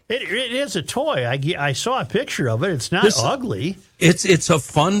toy. It is a toy. I saw a picture of it. It's not ugly. It's a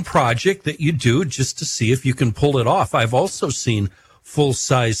fun project that you do just to see if you can pull it off. I've also seen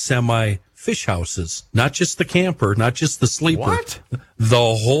full-size semi-fish houses, not just the camper, not just the sleeper. What? The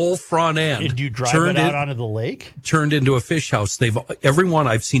whole front end. Did you drive it out onto the lake? Turned into a fish house. Every one,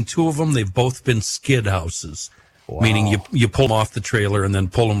 I've seen 2 of them. They've both been skid houses. meaning you pull them off the trailer and then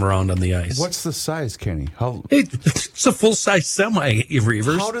pull them around on the ice. What's the size, Kenny? It's a full-size semi,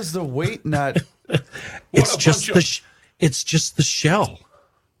 Reavers. How does the weight not? It's just the shell.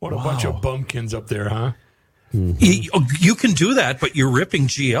 What a bunch of bumpkins up there, huh? You can do that, but you're ripping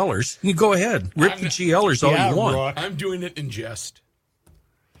GLers. You go ahead, rip the GLers all you want. I'm doing it in jest.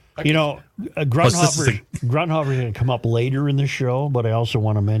 Grunhofer's going to come up later in the show, but I also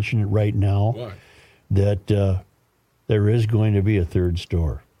want to mention it right now. What? That there is going to be a third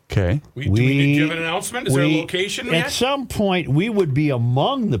store. Okay. Do we need to have an announcement? Is there a location yet? At some point, we would be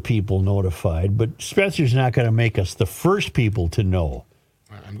among the people notified, but Spencer's not going to make us the first people to know.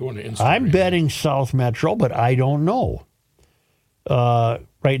 I'm going to Instagram. I'm betting South Metro, but I don't know.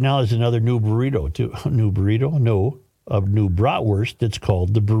 Right now, there's another new burrito, too. A new bratwurst that's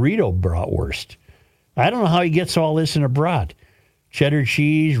called the burrito bratwurst. I don't know how he gets all this in a brat. Cheddar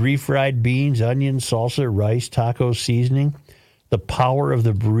cheese, refried beans, onions, salsa, rice, taco seasoning. The power of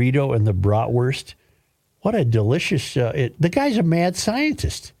the burrito and the bratwurst. What a delicious... the guy's a mad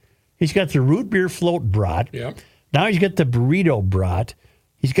scientist. He's got the root beer float brat. Yep. Now he's got the burrito brat.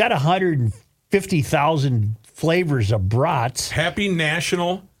 He's got 150,000 flavors of brats. Happy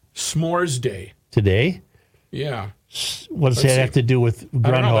National S'mores Day. Today? Yeah. What does that have to do with Grunhofer?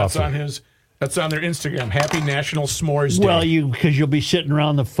 I don't know. That's on their Instagram. Happy National S'mores Day. Well, because you'll be sitting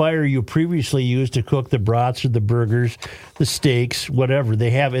around the fire you previously used to cook the brats or the burgers, the steaks, whatever.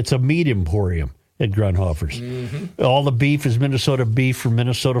 It's a meat emporium at Grunhofer's. Mm-hmm. All the beef is Minnesota beef from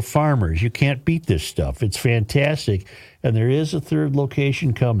Minnesota farmers. You can't beat this stuff. It's fantastic. And there is a third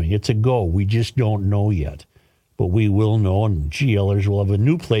location coming. It's a go. We just don't know yet. But we will know, and GLers will have a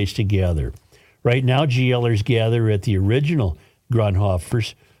new place to gather. Right now, GLers gather at the original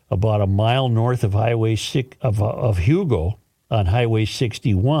Grunhofer's, about a mile north of Highway 6 of Hugo on Highway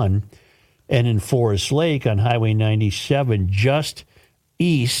 61, and in Forest Lake on Highway 97, just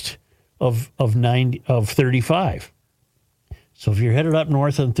east of 35. So if you're headed up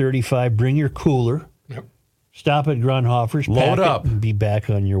north on 35, bring your cooler. Yep. Stop at Grunhofer's, load up, and be back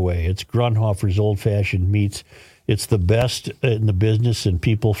on your way. It's Grunhofer's Old Fashioned Meats. It's the best in the business, and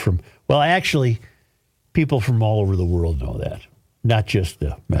people from all over the world know that. Not just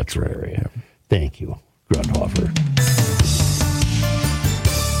the metro area. Yep. Thank you, Grunhofer.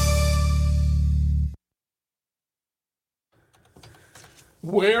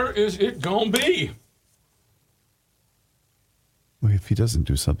 Where is it going to be? Well, if he doesn't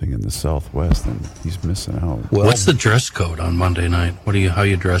do something in the Southwest, then he's missing out. Well, what's the dress code on Monday night? How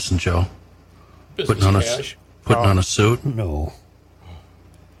you dressing, Joe? Putting on a suit? No.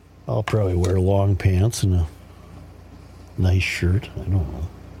 I'll probably wear long pants and a nice shirt. I don't know.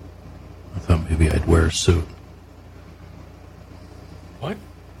 I thought maybe I'd wear a suit. What?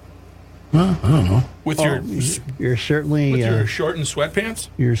 Well, I don't know. You're certainly your short and sweatpants?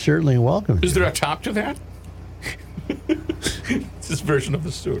 You're certainly welcome. Is there a top to that? It's this version of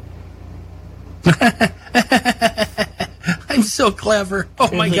the suit. I'm so clever.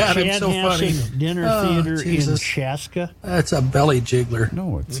 Oh my God, I'm so funny. Dinner theater in Chaska. That's a belly jiggler.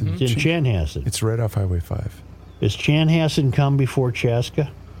 No, it's in Chanhassen. It's right off Highway 5. Does Chanhassen come before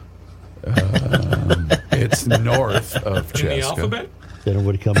Chaska? It's north of Chaska. In the alphabet? Then it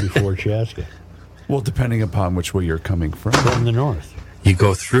would come before Chaska. Well, depending upon which way you're coming from. From the north. You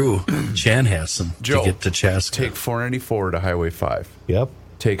go through Chanhassen to get to Chaska. Take 494 to Highway 5. Yep.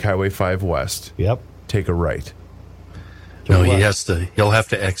 Take Highway 5 west. Yep. Take a right. No, he'll have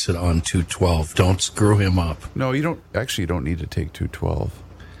to exit on 212. Don't screw him up. No, you don't need to take 212.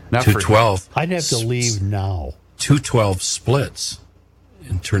 Not 212. I'd have to leave now. 212 splits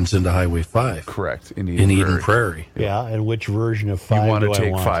and turns into Highway 5. Correct. In Eden Prairie. Yeah, and which version of 5 you want to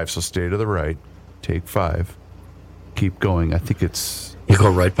take 5, so stay to the right. Take 5. Keep going. I think it's... You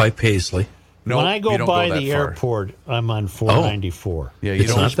go right by Paisley. No, when I go by the airport, I'm on 494. Oh. Yeah, you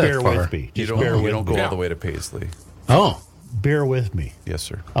don't just bear with me. You don't go all the way to Paisley. Oh. Bear with me. Yes,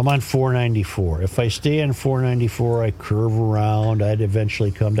 sir. I'm on 494. If I stay on 494, I curve around. I'd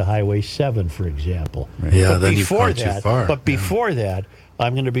eventually come to Highway 7, for example. Right. Yeah, then you've gone too far. But before that,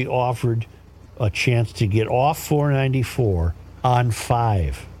 I'm going to be offered a chance to get off 494 on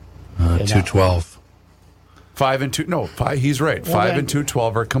 5. 212. 5 and 2. No, 5. He's right. 5 and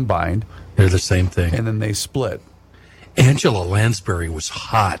 212 are combined. They're the same thing. And then they split. Angela Lansbury was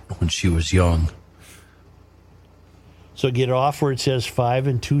hot when she was young. So get off where it says 5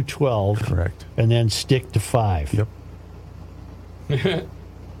 and 212. Correct. And then stick to 5. Yep.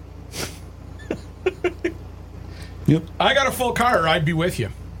 Yep. I got a full car. I'd be with you.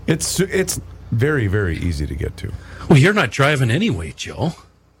 It's very, very easy to get to. Well, you're not driving anyway, Joe.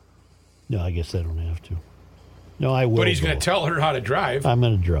 No, I guess I don't have to. No, I will. But he's going go. to tell her how to drive. I'm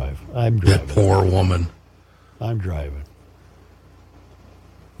going to drive. I'm That driving. poor woman. I'm driving.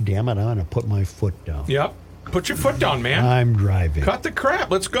 Damn it, I'm going to put my foot down. Yep. Put your foot down, man. I'm driving. Cut the crap.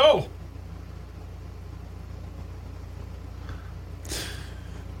 Let's go.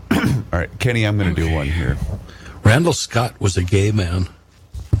 All right, Kenny, I'm going to do one here. Randall Scott was a gay man.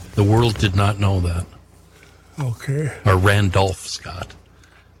 The world did not know that. Okay. Or Randolph Scott.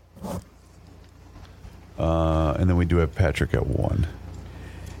 And then we do have Patrick at 1.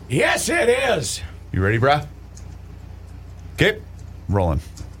 Yes, it is. You ready, brah? Okay, rolling.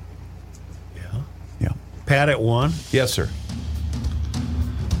 Yeah. Yeah. Pat at 1. Yes, sir.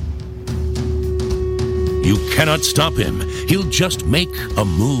 You cannot stop him. He'll just make a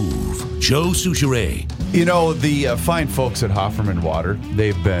move. Joe Souchere. You know, the fine folks at Hofferman Water,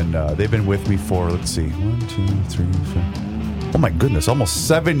 they've been with me for, let's see, 1, 2, 3, 4. Oh my goodness, almost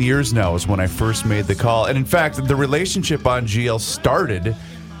 7 years now is when I first made the call. And in fact, the relationship on GL started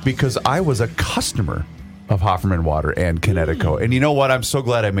because I was a customer of Hofferman Water and Connecticut. And you know what? I'm so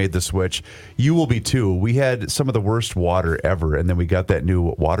glad I made the switch. You will be too. We had some of the worst water ever, and then we got that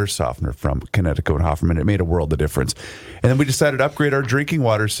new water softener from Connecticut and Hofferman. It made a world of difference. And then we decided to upgrade our drinking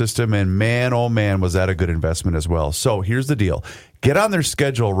water system, and man, oh man, was that a good investment as well. So here's the deal. Get on their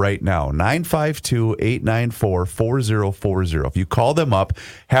schedule right now, 952-894-4040. If you call them up,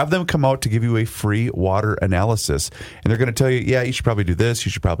 have them come out to give you a free water analysis. And they're going to tell you, yeah, you should probably do this,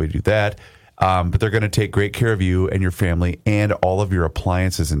 you should probably do that. But they're going to take great care of you and your family and all of your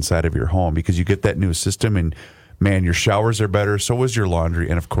appliances inside of your home because you get that new system and, man, your showers are better, so is your laundry,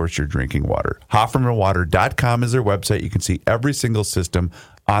 and, of course, your drinking water. HoffermanWater.com is their website. You can see every single system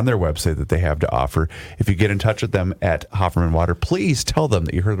on their website that they have to offer. If you get in touch with them at Hofferman Water, please tell them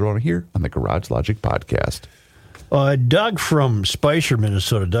that you heard it on here on the Garage Logic Podcast. Doug from Spicer,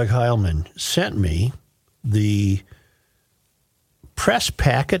 Minnesota, Doug Heilman, sent me the press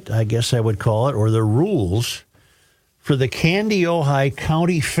packet, I guess I would call it, or the rules for the Candy Ojai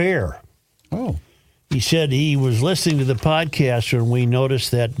County Fair. Oh. He said he was listening to the podcast when we noticed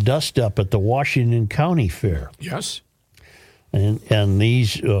that dust up at the Washington County Fair. Yes. And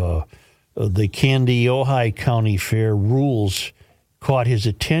these, the Candy Ojai County Fair rules caught his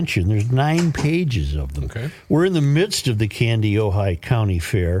attention. There's 9 pages of them. Okay. We're in the midst of the Candy Ojai County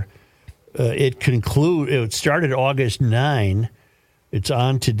Fair. It started August 9. It's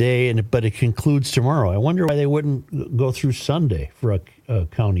on today, but it concludes tomorrow. I wonder why they wouldn't go through Sunday for a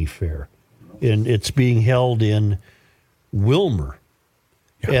county fair. And it's being held in Wilmer.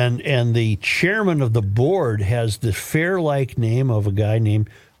 Yeah. And the chairman of the board has the fair-like name of a guy named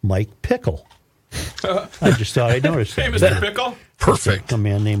Mike Pickle. I just thought I'd notice that. Hey, Mr. Pickle. Perfect. A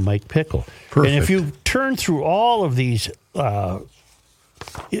man named Mike Pickle. Perfect. And if you turn through all of these, all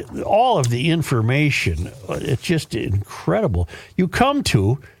of the information, it's just incredible. You come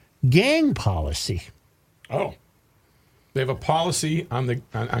to gang policy. Oh. They have a policy on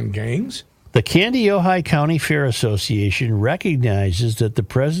gangs? The Candy Ojai County Fair Association recognizes that the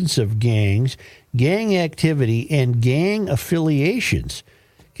presence of gangs, gang activity, and gang affiliations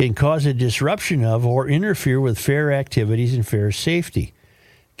can cause a disruption of or interfere with fair activities and fair safety.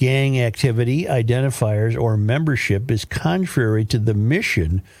 Gang activity, identifiers, or membership is contrary to the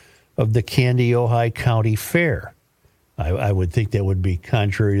mission of the Candy Ojai County Fair. I would think that would be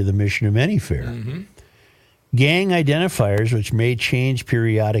contrary to the mission of any fair. Mm-hmm. Gang identifiers, which may change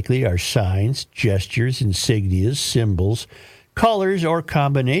periodically, are signs, gestures, insignias, symbols, colors or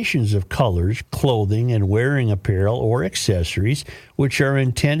combinations of colors, clothing, and wearing apparel or accessories, which are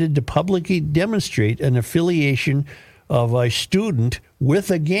intended to publicly demonstrate an affiliation of a student with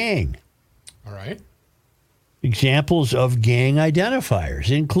a gang. All right. Examples of gang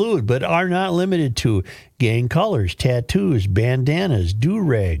identifiers include, but are not limited to, gang colors, tattoos, bandanas,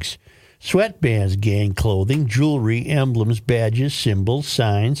 do-rags, sweatbands, gang clothing, jewelry, emblems, badges, symbols,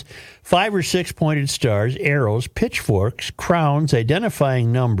 signs, 5 or 6 pointed stars, arrows, pitchforks, crowns,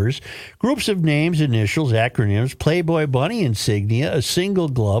 identifying numbers, groups of names, initials, acronyms, Playboy bunny insignia, a single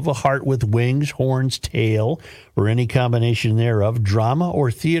glove, a heart with wings, horns, tail, or any combination thereof, drama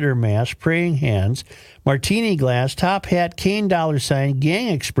or theater mask, praying hands, martini glass, top hat, cane dollar sign, gang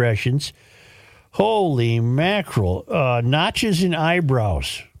expressions, holy mackerel, notches in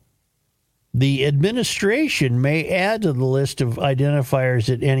eyebrows. The administration may add to the list of identifiers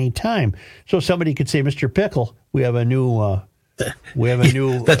at any time. So somebody could say, Mr. Pickle, we have a new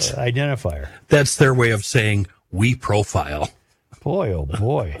identifier. That's their way of saying we profile. Boy, oh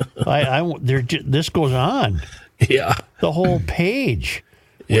boy. This goes on. Yeah. The whole page.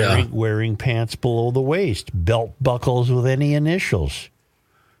 Wearing pants below the waist, belt buckles with any initials,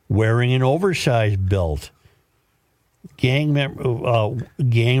 wearing an oversized belt,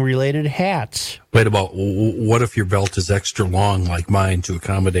 gang-related hats. Wait, what if your belt is extra long like mine to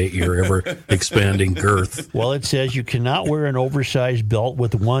accommodate your ever-expanding girth? Well, it says you cannot wear an oversized belt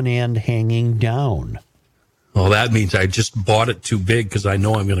with one end hanging down. Well, that means I just bought it too big because I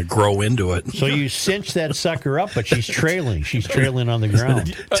know I'm going to grow into it. So you cinch that sucker up, but she's trailing. She's trailing on the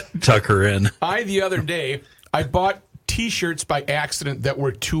ground. Tuck her in. The other day, I bought T-shirts by accident that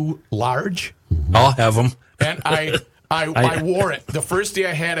were too large. I'll have them. And I wore it. The first day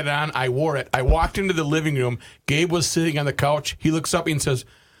I had it on, I wore it. I walked into the living room. Gabe was sitting on the couch. He looks up and says,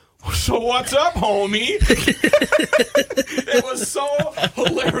 "So what's up, homie?" It was so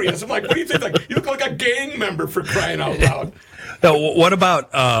hilarious. I'm like, what do you think? Like, you look like a gang member, for crying out loud. Now, what about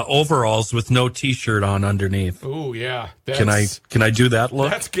overalls with no T-shirt on underneath? Oh, yeah. Can I do that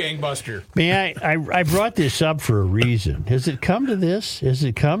look? That's gangbuster. I brought this up for a reason. Has it come to this? Has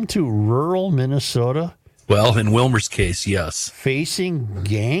it come to rural Minnesota? Well, in Wilmer's case, yes. Facing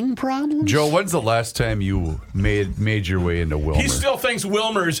gang problems? Joe, when's the last time you made your way into Wilmer? He still thinks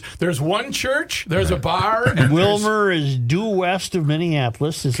Wilmer's, there's one church, there's a bar. And Wilmer is due west of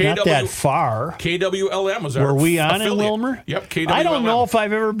Minneapolis. It's not that far. KWLM was our Were we on affiliate. in Wilmer? Yep, KWLM. I don't know if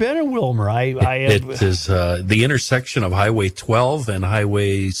I've ever been in Wilmer. It is the intersection of Highway 12 and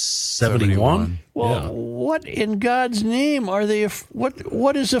Highway 71. Well, what in God's name are they?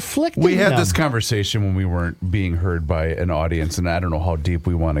 What is afflicting We had them? this conversation when we weren't being heard by an audience, and I don't know how deep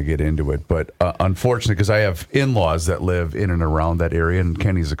we want to get into it, but unfortunately, because I have in-laws that live in and around that area, and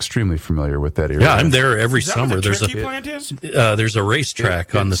Kenny's extremely familiar with that area. Yeah, I'm there every Is that summer. what the There's turkey plant is? there's a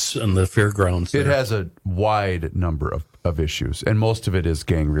racetrack on the fairgrounds. It there. has a wide number of issues, and most of it is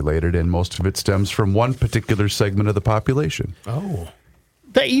gang-related, and most of it stems from one particular segment of the population. Oh.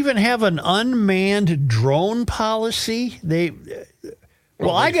 They even have an unmanned drone policy.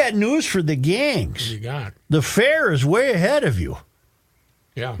 I got news for the gangs. You got. The fair is way ahead of you.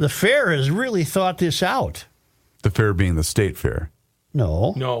 Yeah. The fair has really thought this out. The fair being the state fair.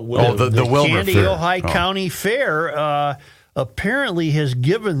 No. The Wilmer Candy Fair. Ojai County Fair apparently has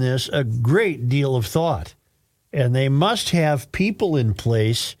given this a great deal of thought. And they must have people in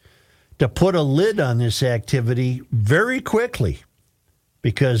place to put a lid on this activity very quickly,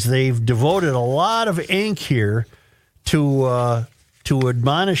 because they've devoted a lot of ink here to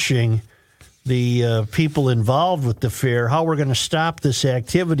admonishing the people involved with the fair how we're going to stop this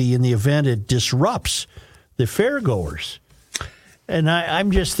activity in the event it disrupts the fairgoers. And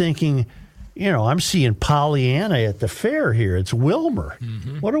I'm just thinking, I'm seeing Pollyanna at the fair here. It's Wilmer.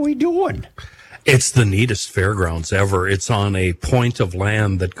 Mm-hmm. What are we doing? It's the neatest fairgrounds ever. It's on a point of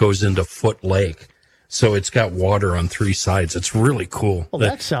land that goes into Foot Lake. So it's got water on three sides. It's really cool. Well,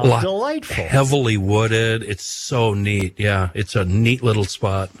 that sounds delightful. Heavily wooded. It's so neat. Yeah, it's a neat little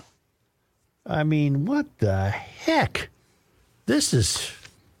spot. I mean, what the heck? This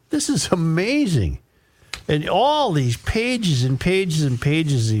is amazing. And all these pages and pages and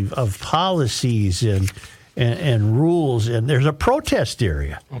pages of policies and rules, and there's a protest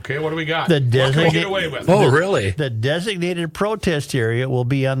area. Okay, what do we got? The What can we get away with? Oh, really? The designated protest area will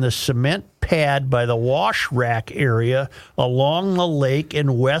be on the cement pad by the wash rack area along the lake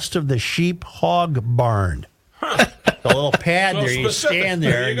and west of the sheep hog barn. The little pad So there, you specific. stand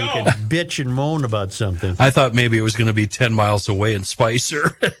There there you and you go. can bitch and moan about something. I thought maybe it was going to be 10 miles away in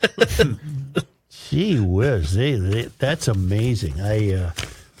Spicer. Gee whiz, that's amazing.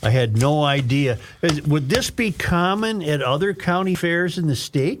 I had no idea. Would this be common at other county fairs in the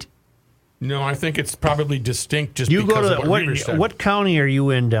state? No, I think it's probably distinct just You because go of to what Reader said. what county are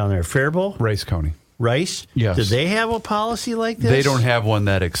you in down there? Faribault? Rice County. Rice? Yes. Do they have a policy like this? They don't have one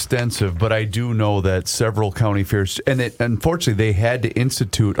that extensive, but I do know that several county fairs, and unfortunately, they had to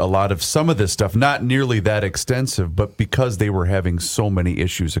institute a lot of some of this stuff, not nearly that extensive, but because they were having so many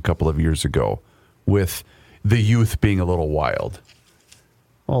issues a couple of years ago with the youth being a little wild.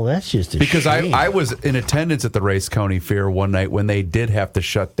 Well, that's just a Because shame. I was in attendance at the Rice County Fair one night when they did have to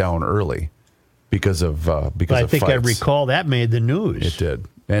shut down early because of I think I fights. recall that made the news. It did.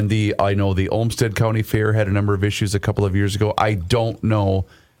 And I know the Olmsted County Fair had a number of issues a couple of years ago. I don't know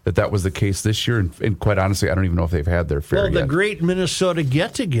that was the case this year, and quite honestly, I don't even know if they've had their fair Well, yet. the Great Minnesota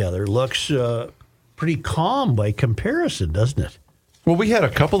Get Together looks pretty calm by comparison, doesn't it? Well, we had a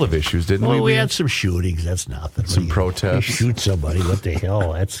couple of issues, didn't we? Well, we had some shootings. That's nothing. Some protests. You shoot somebody. What the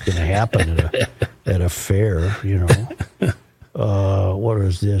hell? That's going to happen at a fair, what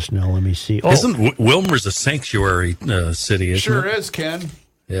is this now? Let me see. Oh, Isn't Wilmer's a sanctuary city, isn't Sure it? is, Ken.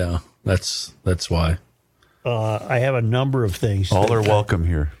 Yeah, that's why. I have a number of things. All are welcome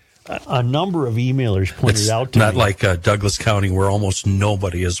here. a number of emailers pointed It's out to not me. like Douglas County where almost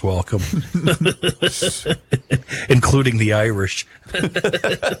nobody is welcome, including the Irish.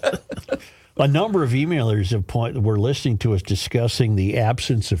 A number of emailers were listening to us discussing the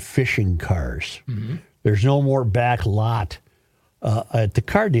absence of fishing cars. Mm-hmm. There's no more back lot at the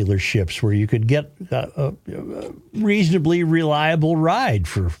car dealerships where you could get a reasonably reliable ride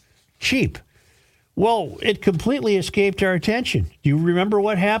for cheap. Well, it completely escaped our attention. Do you remember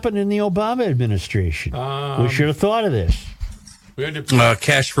what happened in the Obama administration? We should have thought of this. We had to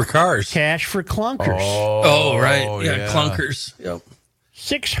Cash for cars. Cash for clunkers. Oh, right. Yeah, clunkers. Yep.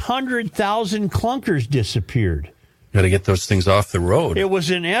 600,000 clunkers disappeared. Got to get those things off the road. It was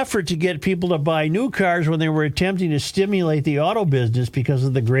an effort to get people to buy new cars when they were attempting to stimulate the auto business because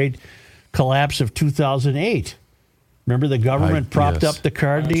of the great collapse of 2008. Remember the government propped up the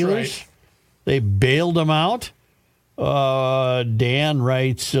car dealers? Right. They bailed them out. Dan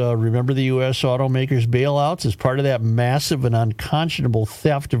writes, remember the U.S. automakers bailouts as part of that massive and unconscionable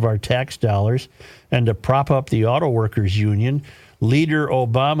theft of our tax dollars and to prop up the auto workers union. Leader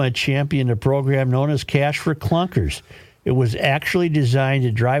Obama championed a program known as Cash for Clunkers. It was actually designed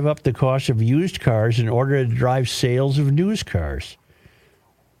to drive up the cost of used cars in order to drive sales of new cars.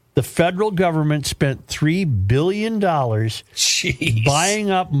 The federal government spent $3 billion Jeez. buying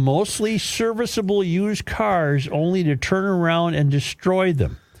up mostly serviceable used cars only to turn around and destroy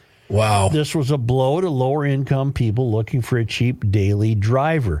them. Wow. This was a blow to lower-income people looking for a cheap daily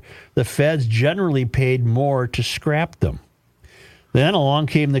driver. The feds generally paid more to scrap them. Then along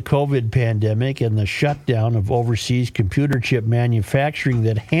came the COVID pandemic and the shutdown of overseas computer chip manufacturing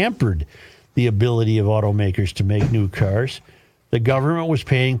that hampered the ability of automakers to make new cars. The government was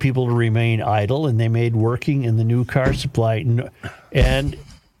paying people to remain idle, and they made working in the new car supply and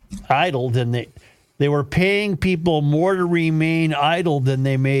idle than they were paying people more to remain idle than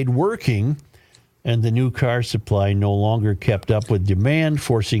they made working, and the new car supply no longer kept up with demand,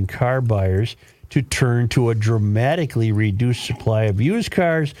 forcing car buyers to turn to a dramatically reduced supply of used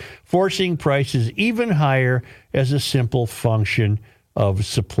cars, forcing prices even higher as a simple function of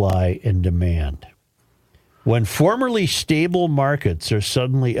supply and demand. When formerly stable markets are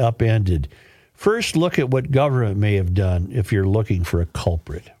suddenly upended, first look at what government may have done if you're looking for a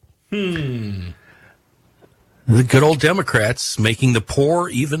culprit. The good old Democrats making the poor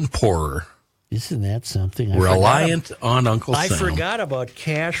even poorer. Isn't that something? Reliant on Uncle I Sam. forgot about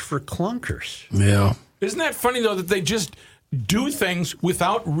Cash for Clunkers. Yeah. Isn't that funny, though, that they just do things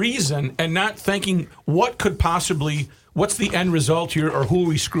without reason and not thinking what's the end result here or who are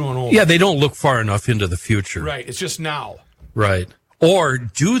we screwing over? Yeah, they don't look far enough into the future. Right. It's just now. Right. Or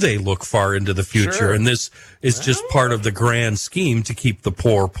do they look far into the future? Sure. And this is just part of the grand scheme to keep the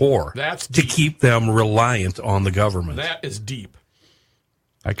poor. That's to deep. keep them reliant on the government. That is deep.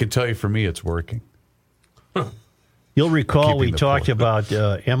 I can tell you for me, it's working. You'll recall Keeping we the talked poor. about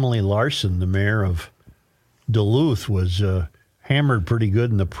Emily Larson, the mayor of Duluth, was hammered pretty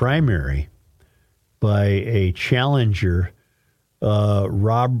good in the primary by a challenger,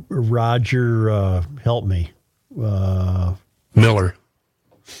 Roger, help me. Miller.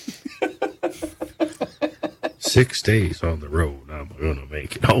 6 days on the road. I'm going to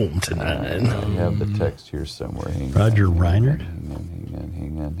make it home tonight. I have the text here somewhere. Roger Reinert? Hang on.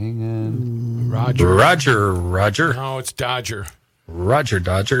 Roger. No, it's Dodger. Roger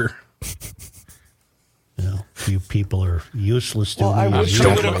Dodger. You people are useless to Well, I me. would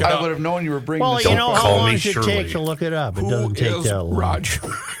have known you were bringing Well, this you up. know, how call long me does it Shirley. take to look it up? It Who doesn't take is that long. Roger?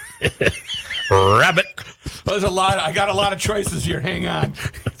 Rabbit. There's a lot. I got a lot of choices here. Hang on.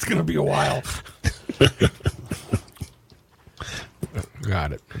 It's going to be a while.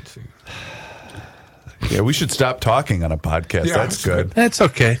 Got it. Let's see. Yeah, we should stop talking on a podcast. Yeah, That's good. That's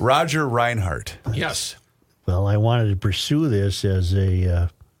okay. Roger Reinhardt. Yes. Well, I wanted to pursue this as an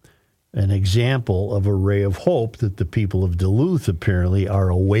example of a ray of hope that the people of Duluth apparently are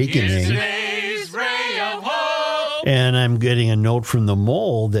awakening. And I'm getting a note from the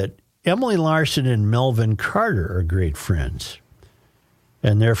Mole that Emily Larson and Melvin Carter are great friends.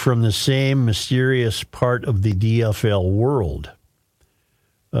 And they're from the same mysterious part of the DFL world.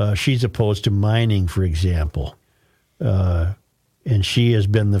 She's opposed to mining, for example. And she has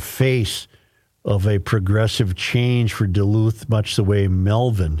been the face of a progressive change for Duluth, much the way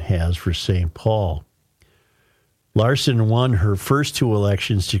Melvin has for St. Paul. Larson won her first two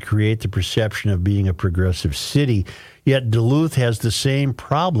elections to create the perception of being a progressive city, yet Duluth has the same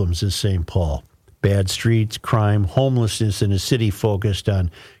problems as St. Paul. Bad streets, crime, homelessness, and a city focused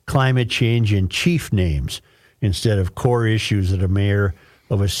on climate change and chief names instead of core issues that a mayor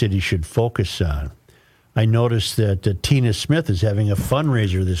of a city should focus on. I noticed that Tina Smith is having a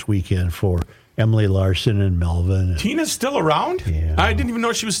fundraiser this weekend for Emily Larson and Melvin. Tina's still around? Yeah. I didn't even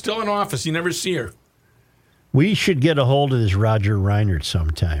know she was still in office. You never see her. We should get a hold of this Roger Reinert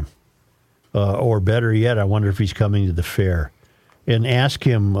sometime. Or better yet, I wonder if he's coming to the fair. And ask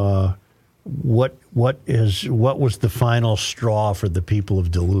him what was the final straw for the people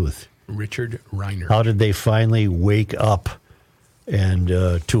of Duluth? Richard Reiner. How did they finally wake up and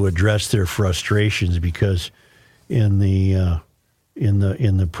to address their frustrations? Because in the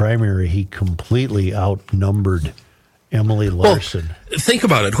primary, he completely outnumbered Emily Larson. Well, think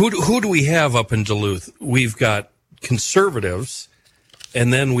about it. Who do we have up in Duluth? We've got conservatives,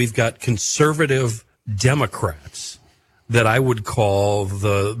 and then we've got conservative Democrats that I would call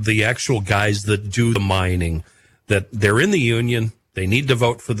the actual guys that do the mining, that they're in the union. They need to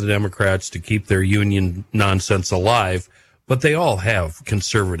vote for the Democrats to keep their union nonsense alive, but they all have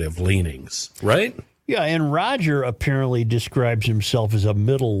conservative leanings, right? Yeah, and Roger apparently describes himself as a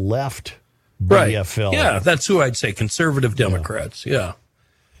middle left Right. BFL. Yeah, that's who I'd say, conservative Democrats, yeah.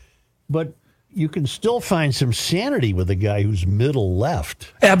 But you can still find some sanity with a guy who's middle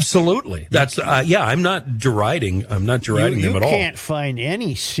left. Absolutely. That's I'm not deriding them at all. You can't find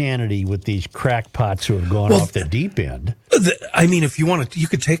any sanity with these crackpots who have gone off the deep end. I mean, if you want to, you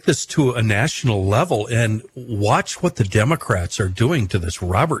could take this to a national level and watch what the Democrats are doing to this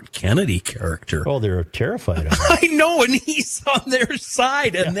Robert Kennedy character. Oh, they're terrified of him. I know, and he's on their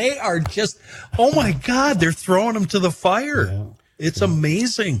side, and they are just, oh my God, they're throwing him to the fire. Yeah. It's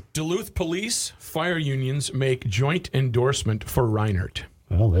amazing. Duluth police fire unions make joint endorsement for Reinert.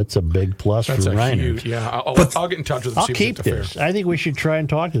 Well, that's a big plus for Reinert. I'll get in touch with him. I'll keep this. I think we should try and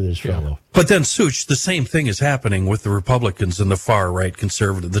talk to this fellow. But then, Such, the same thing is happening with the Republicans and the far right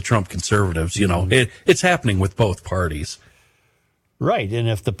conservative, the Trump conservatives. You know, it's happening with both parties. Right, and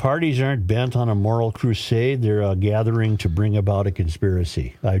if the parties aren't bent on a moral crusade, they're gathering to bring about a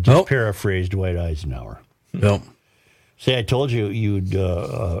conspiracy. I just paraphrased Dwight Eisenhower. Nope. See, I told you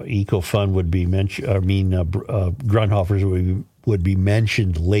EcoFund would be mentioned. Grunhoffers would be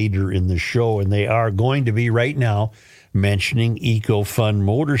mentioned later in the show, and they are going to be right now mentioning EcoFund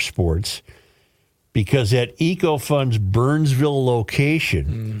Motorsports, because at EcoFund's Burnsville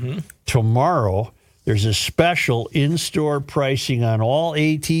location tomorrow, there's a special in-store pricing on all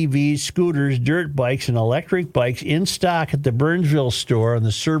ATVs, scooters, dirt bikes, and electric bikes in stock at the Burnsville store on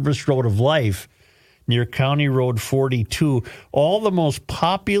the Service Road of Life near County Road 42. All the most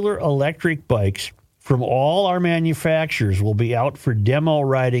popular electric bikes from all our manufacturers will be out for demo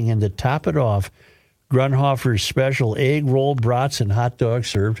riding, and to top it off, Grunhofer's special egg roll, brats, and hot dogs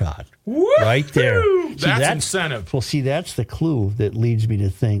served hot. Woo-hoo! Right there. That's incentive. Well, see, that's the clue that leads me to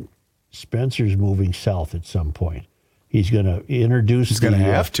think Spencer's moving south at some point. He's going to introduce. He's going to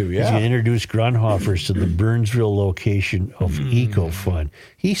have to, yeah. He's going to introduce Grunhoffers to the Burnsville location of EcoFund.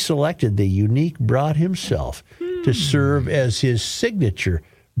 He selected the unique brat himself to serve as his signature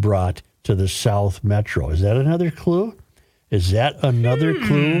brat to the South Metro. Is that another clue? Is that another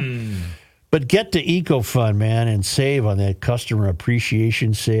clue? But get to EcoFund, man, and save on that customer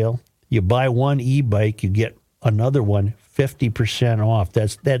appreciation sale. You buy one e-bike, you get another one 50% off.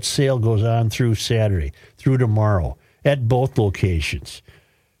 That sale goes on through Saturday, through tomorrow, at both locations.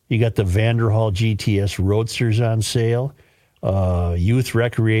 You got the Vanderhall GTS Roadsters on sale, youth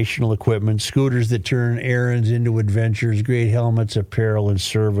recreational equipment, scooters that turn errands into adventures, great helmets, apparel, and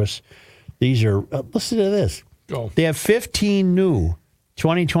service. These are, listen to this. They have 15 new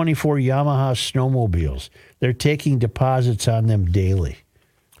 2024 Yamaha snowmobiles. They're taking deposits on them daily.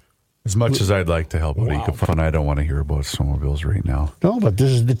 As much as I'd like to help out EcoFund, I don't want to hear about snowmobiles right now. No, but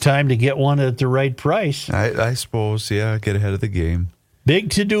this is the time to get one at the right price. I suppose, yeah, get ahead of the game. Big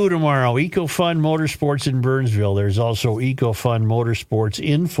to do tomorrow. EcoFund Motorsports in Burnsville. There's also EcoFund Motorsports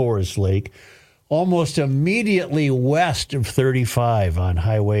in Forest Lake, almost immediately west of 35 on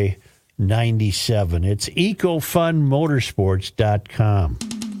Highway 97. It's ecofundmotorsports.com.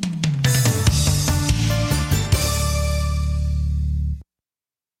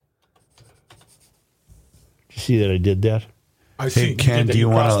 See that I did that? I see. Hey, Ken, do you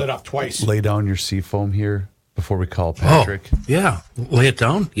want to lay down your seafoam here before we call Patrick? Oh, yeah. Lay it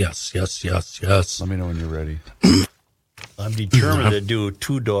down? Yes. Let me know when you're ready. I'm determined to do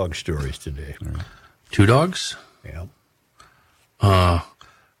 2 dog stories today. Right. 2 dogs? Yeah.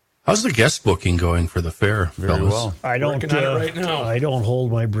 How's the guest booking going for the fair, Very fellas? well. I don't Working on it right now. I don't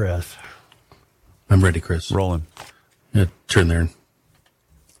hold my breath. I'm ready, Chris. Rolling. Yeah, turn there.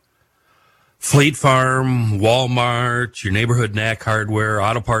 Fleet Farm, Walmart, your neighborhood knack hardware,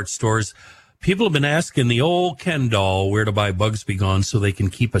 auto parts stores. People have been asking the old Ken doll where to buy Bugs Be Gone so they can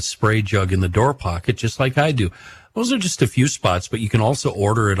keep a spray jug in the door pocket, just like I do. Those are just a few spots, but you can also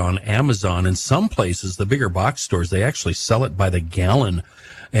order it on Amazon. In some places, the bigger box stores, they actually sell it by the gallon.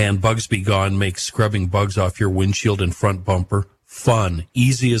 And Bugs Be Gone makes scrubbing bugs off your windshield and front bumper fun,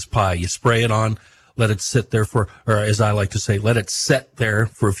 easy as pie. You spray it on, let it sit there for, or as I like to say, let it set there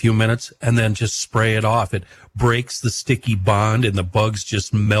for a few minutes and then just spray it off. It breaks the sticky bond and the bugs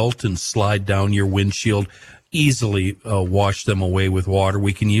just melt and slide down your windshield. Easily wash them away with water.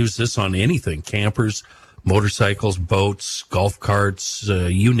 We can use this on anything, campers, motorcycles, boats, golf carts,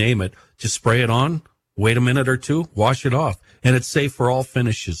 you name it. Just spray it on, wait a minute or two, wash it off. And it's safe for all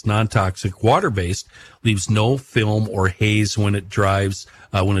finishes, non-toxic, water-based, leaves no film or haze when it dries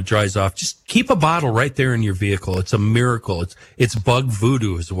off. Just keep a bottle right there in your vehicle. It's a miracle. It's bug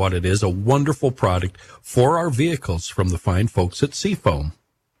voodoo is what it is. A wonderful product for our vehicles from the fine folks at Seafoam.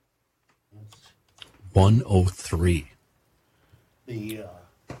 103. The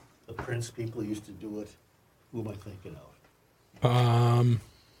Prince people used to do it. Who am I thinking of?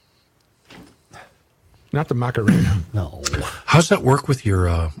 Not the Macarena. No. How's that work with your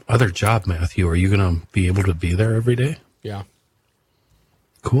other job, Matthew? Are you going to be able to be there every day? Yeah.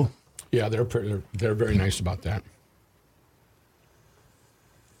 Cool. Yeah, they're very nice about that.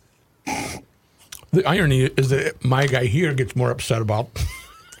 The irony is that my guy here gets more upset about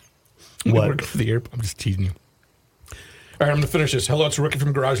What? For the air. I'm just teasing you. All right, I'm going to finish this. Hello, it's Rookie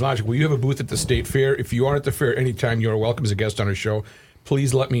from Garage Logic. Will you have a booth at the State Fair? If you are at the fair anytime, you are welcome as a guest on our show.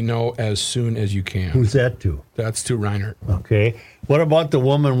 Please let me know as soon as you can. Who's that to? That's to Reinhardt. Okay. What about the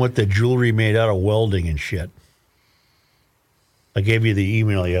woman with the jewelry made out of welding and shit? I gave you the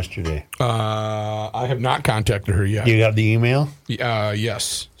email yesterday. I have not contacted her yet. You have the email?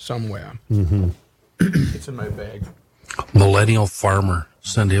 Yes, somewhere. Mm-hmm. It's in my bag. Millennial Farmer.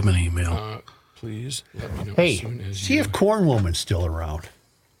 Send him an email. Please let me know Hey, as soon as see if Corn Woman's still around.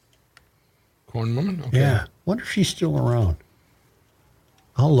 Corn Woman? Okay. Yeah. Wonder if she's still around.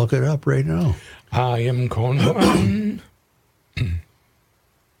 I'll look it up right now. I am Corn Woman.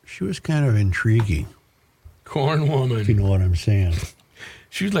 She was kind of intriguing, Corn Woman. if you know what I'm saying.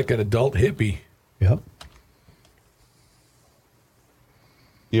 She's like an adult hippie. Yep.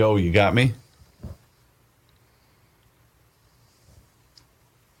 Yo, you got me?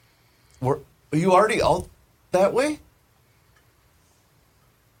 Are you already out that way?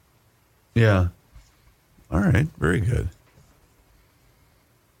 Yeah. All right. Very good.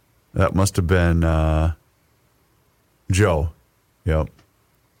 That must have been Joe. Yep.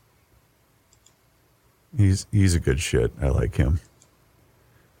 He's a good shit. I like him.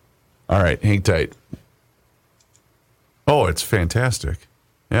 All right. Hang tight. Oh, it's fantastic.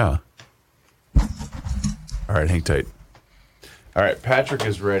 Yeah. All right. Hang tight. All right, Patrick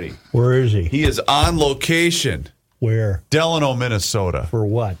is ready. Where is he? He is on location. Where? Delano, Minnesota. For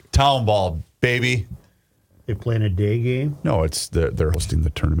what? Town ball, baby. They playing a day game? No, they're hosting the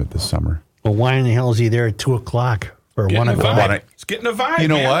tournament this summer. Well, why in the hell is he there at 2 o'clock or Getting 1 a o'clock? vibe. It's getting a vibe. You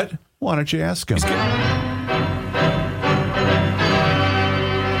know man. what? Why don't you ask him?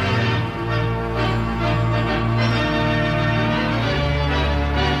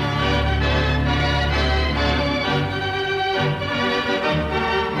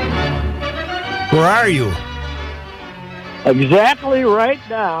 Where are you? Exactly right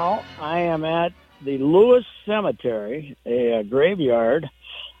now, I am at the Lewis Cemetery, a graveyard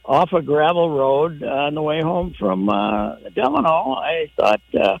off a gravel road on the way home from Delano. I thought,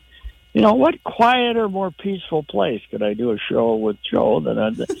 what quieter, more peaceful place could I do a show with Joe than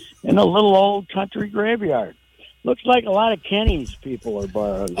in a little old country graveyard? Looks like a lot of Kenny's people are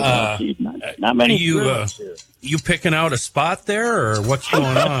borrowed. Not many. You picking out a spot there, or what's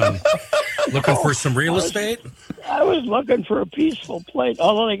going on? Looking for some real estate? I was looking for a peaceful place.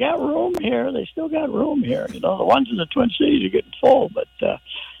 Although they got room here, they still got room here. The ones in the Twin Cities are getting full, but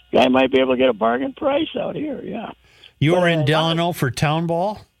guy might be able to get a bargain price out here. Yeah. You were in Delano for town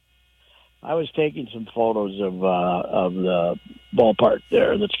ball? I was taking some photos of the ballpark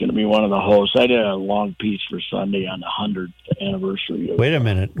there. That's going to be one of the hosts. I did a long piece for Sunday on the 100th anniversary. Wait a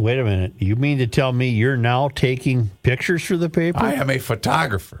minute. You mean to tell me you're now taking pictures for the paper? I am a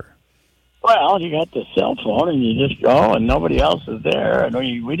photographer. Well, you got the cell phone, and you just go, and nobody else is there. And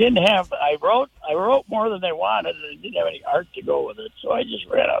we didn't have. I wrote more than they wanted, and I didn't have any art to go with it, so I just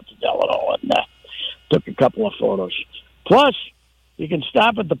ran out to Delano and took a couple of photos. Plus, you can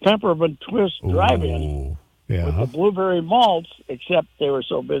stop at the Peppermint Twist Drive-In with the blueberry malts, except they were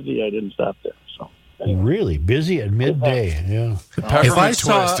so busy I didn't stop there. So Really busy at midday. Yeah. The peppermint If I twist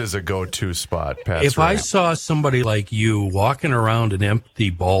saw- is a go-to spot, Pat. If I saw somebody like you walking around an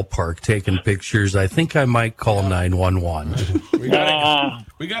empty ballpark taking pictures, I think I might call 911. We got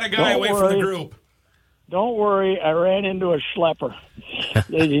a guy away from the group. Don't worry, I ran into a schlepper.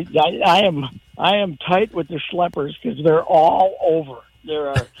 I am tight with the schleppers because they're all over.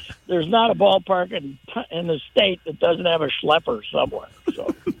 There's not a ballpark in the state that doesn't have a schlepper somewhere.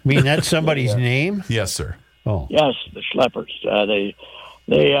 So, I mean, that's somebody's name? Yes, sir. Oh. yes, the schleppers.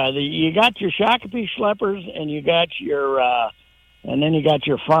 You got your Shakopee schleppers, and you got your, and then you got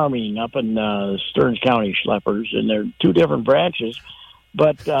your farming up in Stearns County schleppers, and they're two different branches.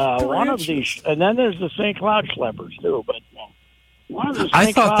 But one of these, and then there's the St. Cloud schleppers too. But one of the I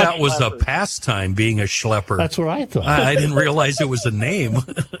St. thought Cloud that was a schleppers- pastime, being a schlepper. That's what I thought. I didn't realize it was a name.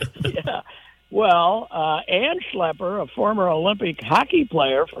 Yeah. Well, Ann Schlepper, a former Olympic hockey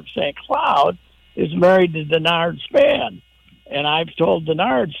player from St. Cloud, is married to Denard Spann. And I've told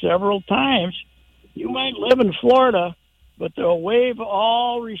Denard several times, you might live in Florida, but they'll waive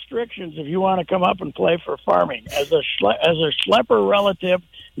all restrictions if you want to come up and play for farming. As a Schlepper relative,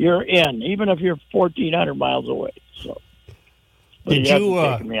 you're in, even if you're 1,400 miles away. So, but Did he hasn't you,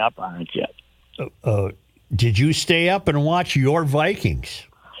 taken me up on it yet. Did you stay up and watch your Vikings?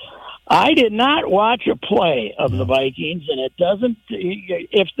 I did not watch a play of the Vikings, and it doesn't.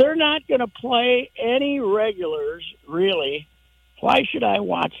 If they're not going to play any regulars, really, why should I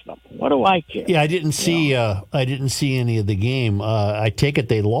watch them? What do I care? Yeah, I didn't see. I didn't see any of the game. I take it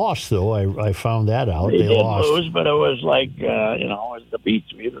they lost, though. I found that out. They did lost. lose, but it was like it was the B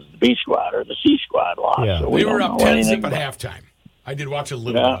squad or the C squad lost. Yeah. So We don't were know up 10-zip anything at about- halftime. I did watch a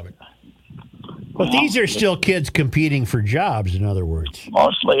little bit of it. But these are still kids competing for jobs. In other words,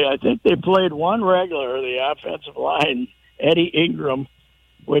 Mostly, I think they played one regular, the offensive line, Eddie Ingram,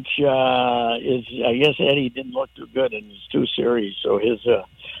 which is, I guess Eddie didn't look too good in his two series, so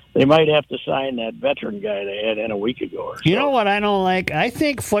they might have to sign that veteran guy they had in a week ago. Or you so. know what I don't like? I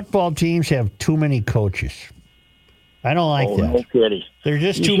think football teams have too many coaches. I don't like that. No kidding. There's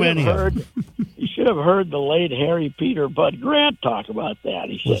just You too should have many of them. heard- You should have heard the late Harry Peter Bud Grant talk about that.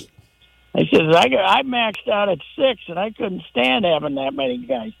 He said, I maxed out at 6, and I couldn't stand having that many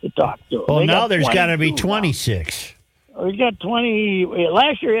guys to talk to. Well, They now got there's got to be 22 now. 26. He's got 20.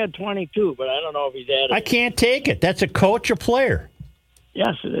 Last year he had 22, but I don't know if he's added. I can't take it. That's a coach, a player.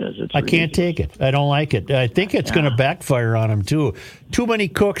 Yes, it is. It's I can't take it. I don't like it. I think it's going to backfire on him, too. Too many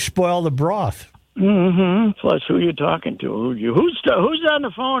cooks spoil the broth. Mm-hmm. Plus, who you talking to? Who's on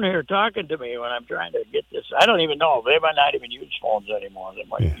the phone here talking to me when I'm trying to get this? I don't even know. They might not even use phones anymore. They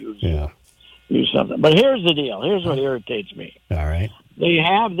might use something. But here's the deal. Here's what irritates me. All right. They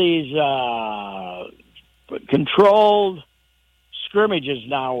have these controlled scrimmages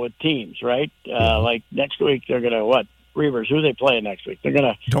now with teams, right? Like next week they're going to what? Reavers, who they play next week? They're going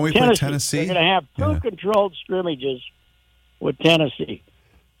to Don't we play Tennessee? They're going to have two controlled scrimmages with Tennessee.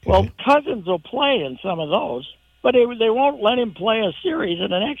 Well, Cousins will play in some of those, but they won't let him play a series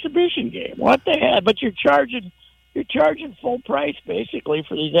in an exhibition game. What they had, but you're charging full price basically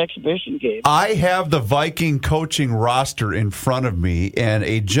for these exhibition games. I have the Viking coaching roster in front of me, and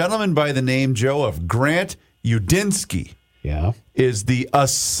a gentleman by the name, Joe, of Grant Udinsky is the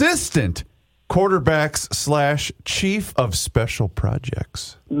assistant quarterbacks / chief of special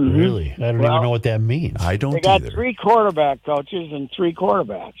projects. Mm-hmm. Really? I don't even know what that means. I don't They got either. 3 quarterback coaches and 3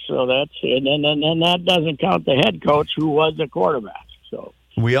 quarterbacks, so that's and then that doesn't count the head coach who was a quarterback. So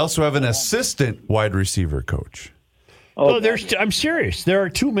We also have an assistant wide receiver coach. I'm serious. There are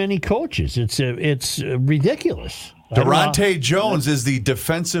too many coaches. It's ridiculous. Durante Jones is the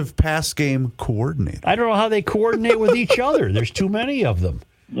defensive pass game coordinator. I don't know how they coordinate with each other. There's too many of them.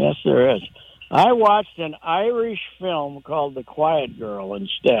 yes, there is. I watched an Irish film called The Quiet Girl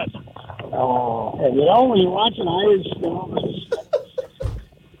instead. And when you watch an Irish film,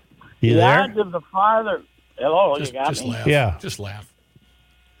 You the there? odds of the father. Hello, you got Just me. laugh. Yeah. Just laugh.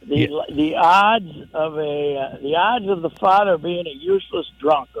 The odds of the father being a useless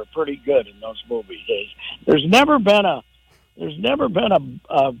drunk are pretty good in those movies. There's never been a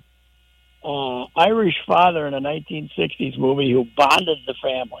Irish father in a 1960s movie who bonded the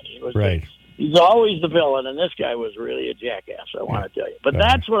family. It was Right. He's always the villain, and this guy was really a jackass, I want to tell you. But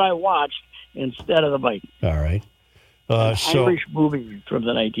that's what I watched instead of the Vikings. All right. Irish movie from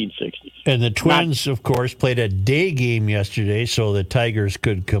the 1960s. And the Twins, of course, played a day game yesterday so the Tigers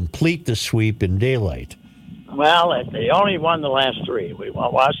could complete the sweep in daylight. Well, they only won the last 3. We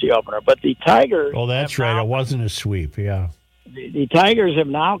watched the opener. But the Tigers... Oh, that's right. It wasn't a sweep, yeah. The Tigers have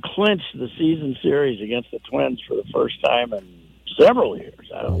now clinched the season series against the Twins for the first time in several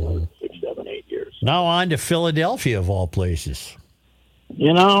years. I don't know, 6, 7, 8 years. Now on to Philadelphia, of all places.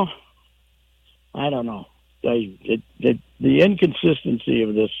 You know, I don't know. The inconsistency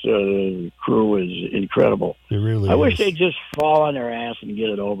of this crew is incredible. It really I is. wish they'd just fall on their ass and get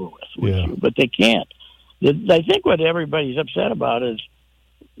it over with. Yeah. But they can't. I think what everybody's upset about is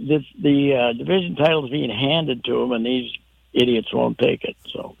that the division title is being handed to them, and these idiots won't take it.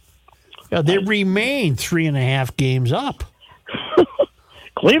 So Yeah, they remain 3.5 games up.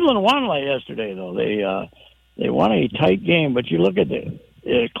 Cleveland won yesterday, though. They won a tight game, but you look at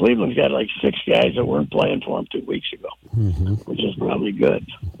Cleveland's got like 6 guys that weren't playing for them 2 weeks ago, which is probably good.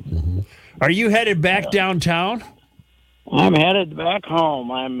 Are you headed back downtown? I'm headed back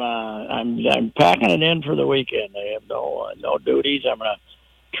home. I'm packing it in for the weekend. I have no duties. I'm gonna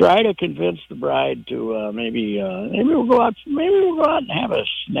try to convince the bride to maybe we'll go out. Maybe we'll go out and have a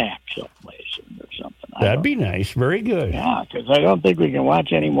snack someplace or something. That'd be nice. Very good. Yeah, because I don't think we can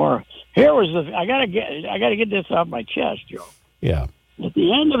watch any more. I gotta get this off my chest, Joe. Yeah. At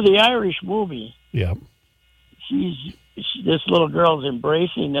the end of the Irish movie, Yeah. this little girl's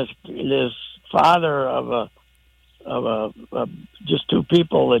embracing this father of just 2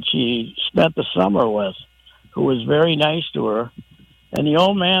 people that she spent the summer with, who was very nice to her. And the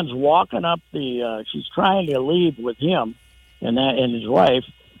old man's walking up she's trying to leave with him and his wife,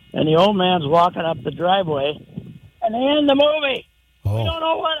 and the old man's walking up the driveway, and they end the movie. Oh. We don't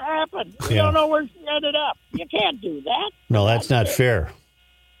know what happened. We Yeah. don't know where she ended up. You can't do that. No, that's not fair.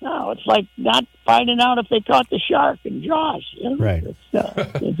 No, it's like not finding out if they caught the shark in Jaws. You know? Right.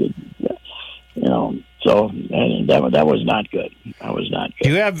 So and that was not good. That was not good. Do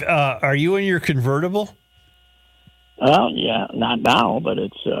you have? Are you in your convertible? Well, yeah, not now, but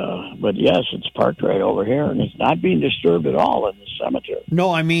but yes, it's parked right over here, and it's not being disturbed at all in the cemetery.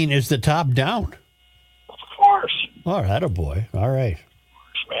 No, I mean, is the top down? Of course, All right, boy. All right.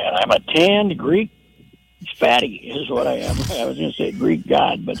 man. I'm a tanned Greek fatty, is what I am. I was going to say Greek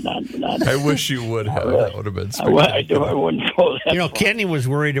god, but not. I wish you would have. That would have been I wouldn't go that. You know, Kenny was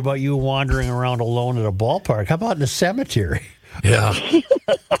worried about you wandering around alone at a ballpark. How about in the cemetery? Yeah.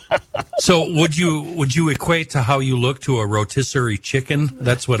 So would you equate to how you look to a rotisserie chicken?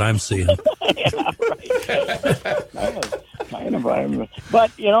 That's what I'm seeing. Yeah, right. Kind of,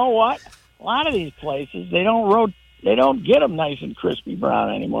 but you know what? A lot of these places they don't get them nice and crispy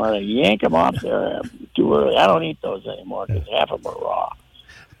brown anymore. They yank them off there too early. I don't eat those anymore because half of them are raw.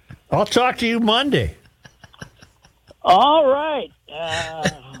 I'll talk to you Monday. All right.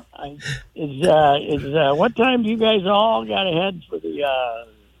 What time do you guys all got to head for the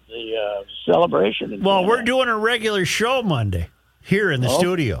celebration? Well, we're doing a regular show Monday here in the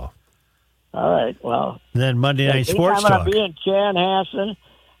studio. All right. Well, And then Monday Night Sports I'm Talk. going to be in Chanhassen.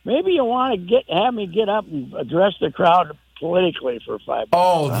 Maybe you want to have me get up and address the crowd politically for 5 minutes.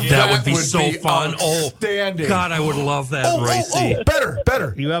 Oh, That would be so fun. Outstanding. Oh, God, I would love that, Ricey.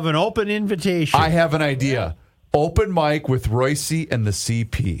 Better. You have an open invitation. I have an idea. Open mic with Royce and the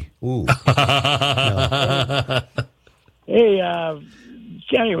CP. Ooh. Hey,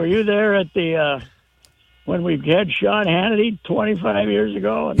 Kenny, were you there at the when we had Sean Hannity 25 years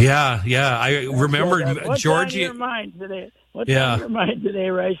ago? And Yeah. I remember what's Georgie. on your mind today? What's Yeah. on your mind today,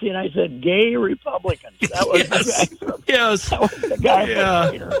 Ricey? And I said, gay Republicans. That was Yes. the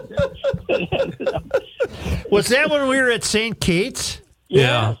guy. Was that when we were at St. Kate's?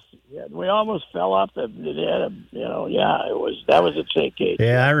 Yeah. Yeah, we almost fell off that was at St. Kate.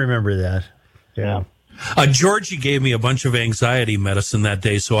 Yeah, I remember that. Yeah. Georgie gave me a bunch of anxiety medicine that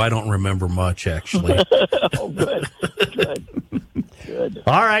day, so I don't remember much, actually. Oh, good.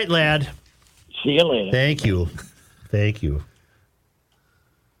 All right, lad. See you later. Thank you.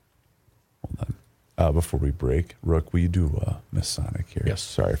 Before we break, Rook, will you do Miss Sonic here? Yes.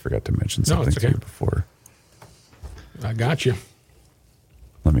 Sorry, I forgot to mention No, something it's okay. to you before. I got you.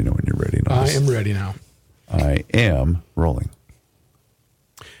 Let me know when you're ready. I am ready now. I am rolling.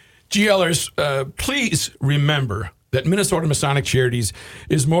 GLers, please remember that Minnesota Masonic Charities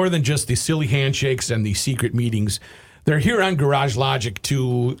is more than just the silly handshakes and the secret meetings. They're here on Garage Logic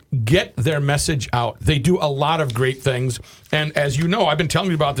to get their message out. They do a lot of great things. And as you know, I've been telling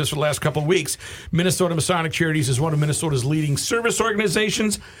you about this for the last couple of weeks. Minnesota Masonic Charities is one of Minnesota's leading service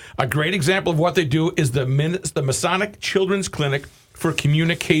organizations. A great example of what they do is the Masonic Children's Clinic for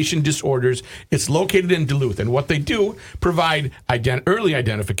Communication Disorders. It's located in Duluth, and what they do, provide early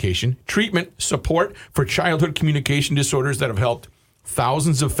identification, treatment, support for childhood communication disorders that have helped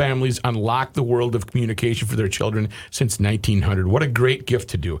thousands of families unlock the world of communication for their children since 1900. What a great gift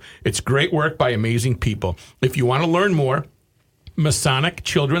to do. It's great work by amazing people. If you want to learn more,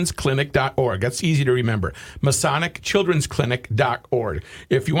 MasonicChildren'sClinic.org. That's easy to remember. MasonicChildren'sClinic.org.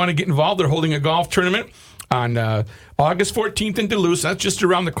 If you want to get involved, they're holding a golf tournament on August 14th in Duluth. That's just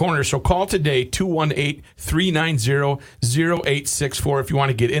around the corner. So call today, 218-390-0864 if you want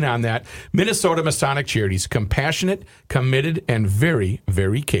to get in on that. Minnesota Masonic Charities, compassionate, committed, and very,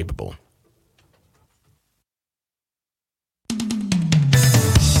 very capable.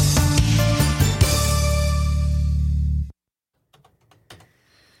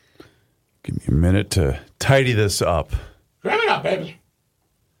 Give me a minute to tidy this up. Grab it up, baby.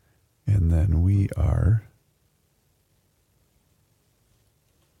 And then we are...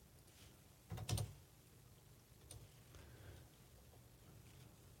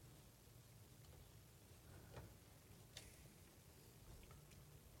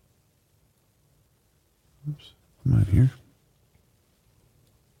 Oops, come on here.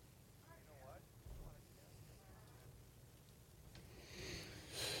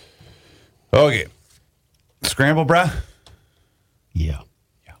 Okay. Scramble, brah? Yeah. All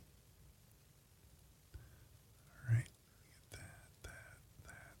right. Get that,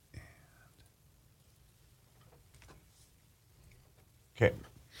 and... Okay.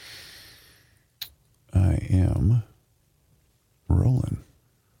 I am rolling.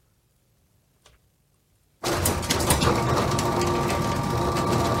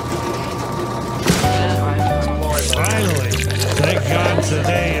 Finally, thank God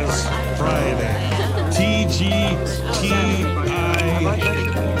today is Friday. TGTI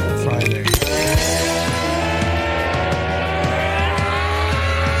Friday.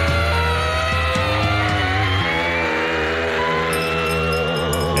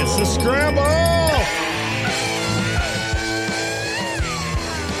 It's the scramble!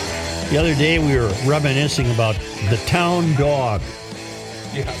 The other day we were reminiscing about the town dog.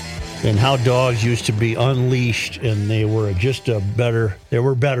 Yeah. And how dogs used to be unleashed, and they were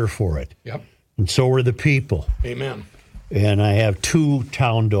better for it. Yep. And so were the people. Amen. And I have 2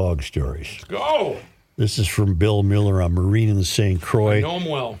 town dog stories. Go. This is from Bill Miller on Marine in the St. Croix. I know him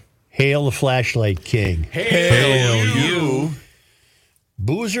well. Hail the Flashlight King. Hail you.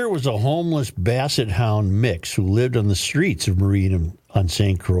 Boozer was a homeless basset hound mix who lived on the streets of Marine on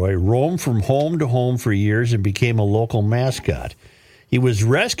St. Croix, roamed from home to home for years, and became a local mascot. He was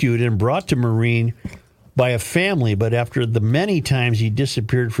rescued and brought to Marine by a family, but after the many times he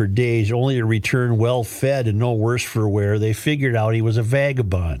disappeared for days, only to return well-fed and no worse for wear, they figured out he was a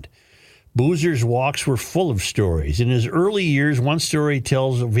vagabond. Boozer's walks were full of stories. In his early years, one story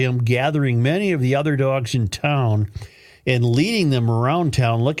tells of him gathering many of the other dogs in town and leading them around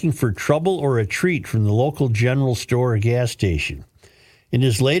town looking for trouble or a treat from the local general store or gas station. In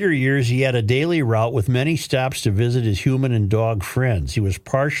his later years, he had a daily route with many stops to visit his human and dog friends. He was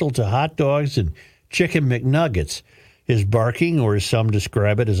partial to hot dogs and chicken McNuggets. His barking, or as some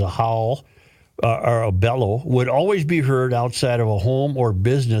describe it as a howl or a bellow, would always be heard outside of a home or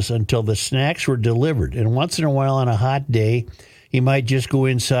business until the snacks were delivered. And once in a while on a hot day, he might just go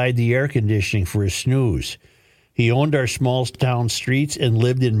inside the air conditioning for a snooze. He owned our small town streets and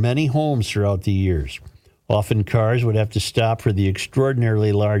lived in many homes throughout the years. Often cars would have to stop for the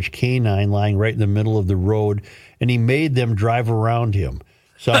extraordinarily large canine lying right in the middle of the road, and he made them drive around him.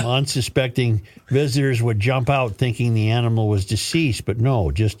 Some unsuspecting visitors would jump out thinking the animal was deceased, but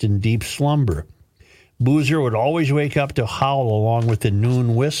no, just in deep slumber. Boozer would always wake up to howl along with the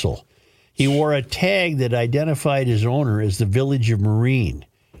noon whistle. He wore a tag that identified his owner as the Village of Marine.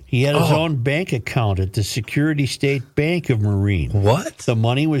 He had his own bank account at the Security State Bank of Marine. What? The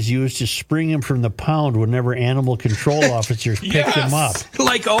money was used to spring him from the pound whenever animal control officers picked him up.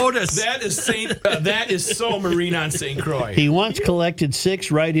 Like Otis. That is so Marine on St. Croix. He once collected 6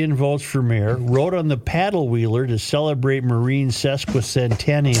 write-in votes for mayor, rode on the paddle wheeler to celebrate Marine's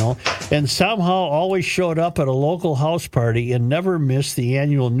sesquicentennial, and somehow always showed up at a local house party and never missed the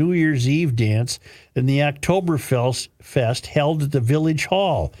annual New Year's Eve dance and the Oktoberfest held at the village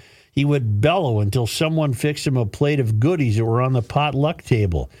hall. He would bellow until someone fixed him a plate of goodies that were on the potluck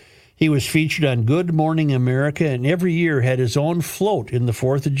table. He was featured on Good Morning America and every year had his own float in the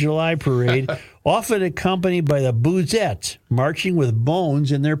 4th of July parade, often accompanied by the Boozettes, marching with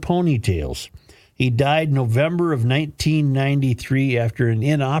bones in their ponytails. He died November of 1993 after an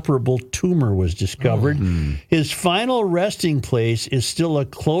inoperable tumor was discovered. His final resting place is still a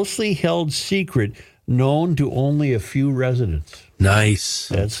closely held secret known to only a few residents. Nice.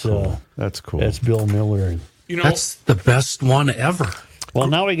 That's cool. That's cool. That's Bill Miller. You know, That's the best one ever. Well,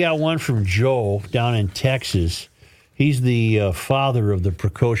 now we got one from Joe down in Texas. He's the father of the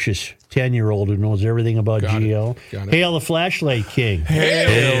precocious 10-year-old who knows everything about GL. Got it. Hail the Flashlight King.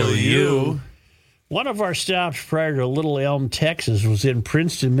 Hail you. One of our stops prior to Little Elm, Texas, was in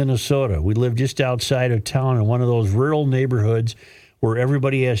Princeton, Minnesota. We lived just outside of town in one of those rural neighborhoods where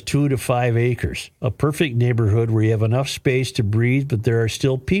everybody has 2 to 5 acres. A perfect neighborhood where you have enough space to breathe, but there are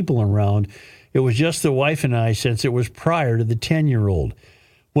still people around. It was just the wife and I, since it was prior to the 10-year-old.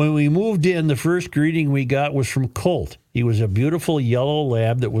 When we moved in, the first greeting we got was from Colt. He was a beautiful yellow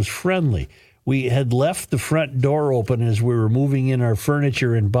lab that was friendly. We had left the front door open as we were moving in our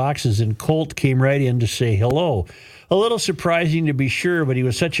furniture and boxes, and Colt came right in to say hello. A little surprising to be sure, but he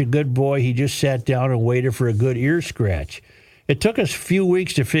was such a good boy, he just sat down and waited for a good ear scratch. It took us a few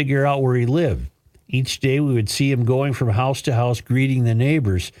weeks to figure out where he lived. Each day we would see him going from house to house greeting the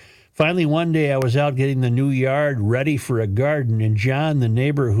neighbors. Finally, one day I was out getting the new yard ready for a garden, and John, the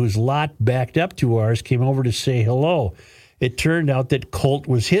neighbor whose lot backed up to ours, came over to say hello. It turned out that Colt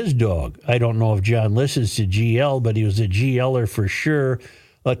was his dog. I don't know if John listens to GL, but he was a GLer for sure.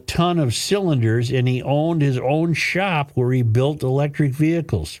 A ton of cylinders, and he owned his own shop where he built electric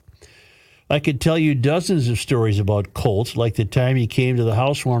vehicles. I could tell you dozens of stories about Colt, like the time he came to the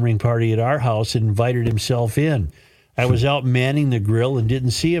housewarming party at our house and invited himself in. I was out manning the grill and didn't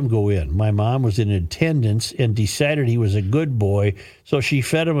see him go in. My mom was in attendance and decided he was a good boy, so she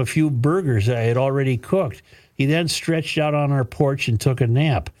fed him a few burgers I had already cooked. He then stretched out on our porch and took a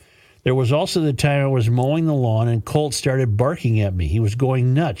nap. There was also the time I was mowing the lawn and Colt started barking at me. He was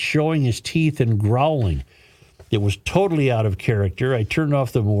going nuts, showing his teeth and growling. It was totally out of character. I turned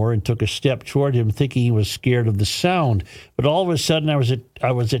off the mower and took a step toward him, thinking he was scared of the sound. But all of a sudden, I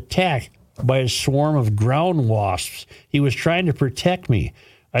was attacked by a swarm of ground wasps. He was trying to protect me.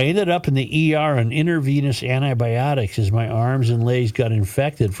 I ended up in the ER on intravenous antibiotics as my arms and legs got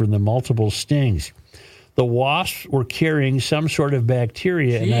infected from the multiple stings. The wasps were carrying some sort of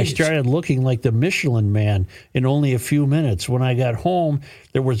bacteria, and I started looking like the Michelin Man in only a few minutes. When I got home,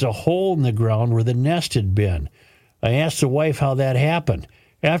 there was a hole in the ground where the nest had been. I asked the wife how that happened.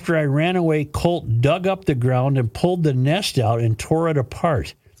 After I ran away, Colt dug up the ground and pulled the nest out and tore it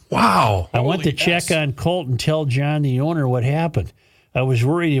apart. Wow. I went to check on Colt and tell John, the owner, what happened. I was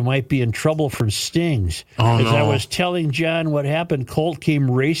worried he might be in trouble from stings. As I was telling John what happened, Colt came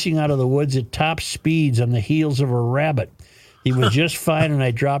racing out of the woods at top speeds on the heels of a rabbit. He was just fine, and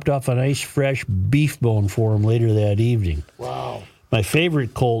I dropped off a nice fresh beef bone for him later that evening. Wow. My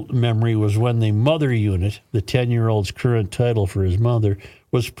favorite Colt memory was when the mother unit, the 10-year-old's current title for his mother,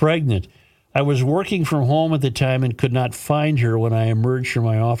 was pregnant. I was working from home at the time and could not find her when I emerged from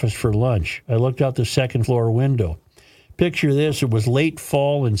my office for lunch. I looked out the second-floor window. Picture this, it was late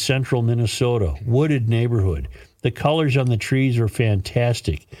fall in central Minnesota, wooded neighborhood. The colors on the trees were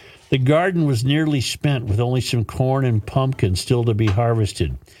fantastic. The garden was nearly spent with only some corn and pumpkins still to be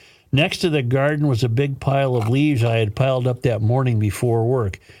harvested. Next to the garden was a big pile of leaves I had piled up that morning before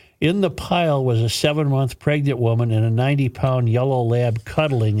work. In the pile was a 7-month pregnant woman and a 90-pound yellow lab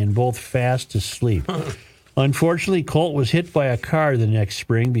cuddling and both fast asleep. Unfortunately, Colt was hit by a car the next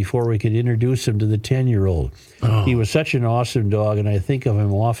spring before we could introduce him to the 10-year-old. Oh. He was such an awesome dog, and I think of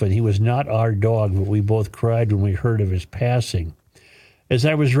him often. He was not our dog, but we both cried when we heard of his passing. As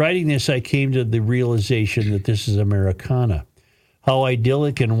I was writing this, I came to the realization that this is Americana. How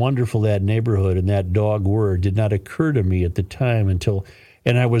idyllic and wonderful that neighborhood and that dog were did not occur to me at the time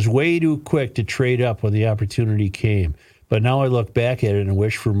and I was way too quick to trade up when the opportunity came. But now I look back at it and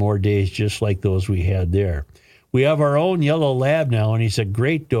wish for more days just like those we had there. We have our own yellow lab now, and he's a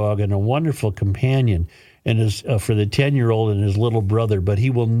great dog and a wonderful companion and is for the 10-year-old and his little brother. But he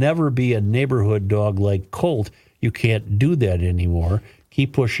will never be a neighborhood dog like Colt. You can't do that anymore.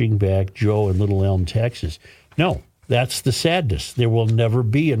 Keep pushing back, Joe in Little Elm, Texas. No, that's the sadness. There will never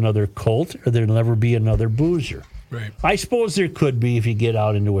be another Colt, or there'll never be another Boozer. Right. I suppose there could be if you get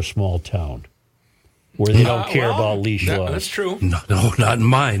out into a small town where they don't care about leash laws. That's true. No, not in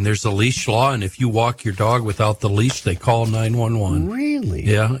mine. There's a leash law, and if you walk your dog without the leash, they call 911. Really?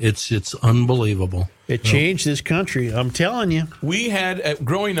 Yeah, it's unbelievable. It changed this country. I'm telling you. We had,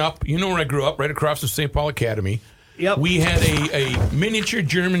 growing up, you know where I grew up, right across from St. Paul Academy. Yep. We had a miniature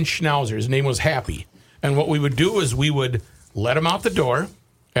German Schnauzer. His name was Happy. And what we would do is we would let him out the door,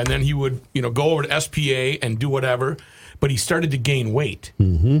 and then he would, go over to SPA and do whatever. But he started to gain weight.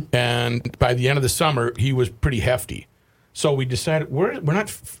 Mm-hmm. And by the end of the summer, he was pretty hefty. So we decided we're not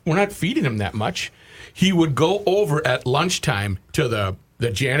feeding him that much. He would go over at lunchtime to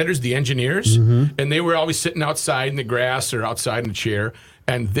the janitors, the engineers, and they were always sitting outside in the grass or outside in a chair,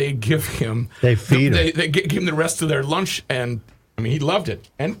 and they give him they feed him. They give him the rest of their lunch, and I mean he loved it.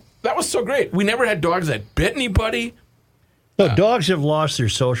 And that was so great. We never had dogs that bit anybody. No, dogs have lost their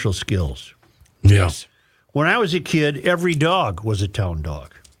social skills. Yes. When I was a kid, every dog was a town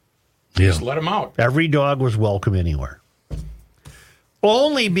dog. Just let them out. Every dog was welcome anywhere.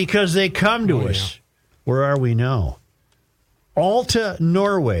 Only because they come to us. Yeah. Where are we now? Alta,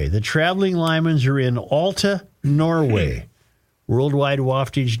 Norway. The traveling Lymans are in Alta, Norway.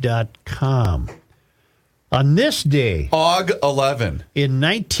 WorldwideWaftage.com. On this day, Aug 11, in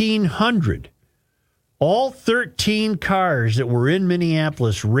 1900, all 13 cars that were in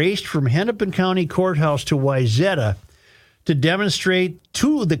Minneapolis raced from Hennepin County Courthouse to Wayzata to demonstrate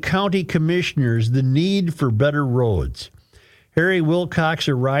to the county commissioners the need for better roads. Harry Wilcox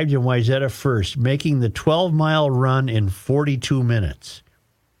arrived in Wayzata first, making the 12-mile run in 42 minutes.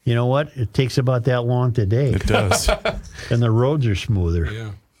 You know what? It takes about that long today. It does. And the roads are smoother.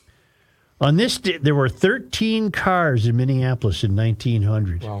 Yeah. On this day, there were 13 cars in Minneapolis in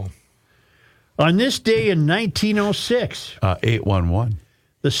 1900. Wow. On this day in 1906, 811.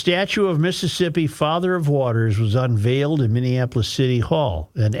 the statue of Mississippi, Father of Waters, was unveiled in Minneapolis City Hall,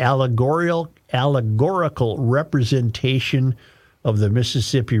 an allegorical representation of the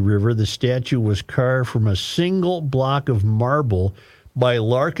Mississippi River. The statue was carved from a single block of marble by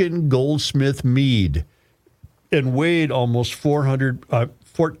Larkin Goldsmith Mead and weighed almost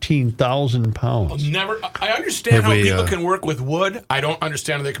 14,000 pounds. I understand how people can work with wood. I don't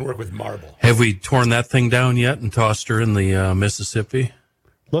understand how they can work with marble. Have we torn that thing down yet and tossed her in the Mississippi?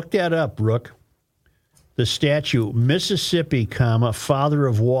 Look that up, Brooke. The statue, Mississippi, Father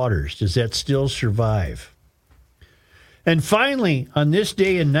of Waters. Does that still survive? And finally, on this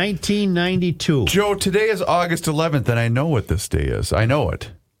day in 1992. Joe, today is August 11th, and I know what this day is. I know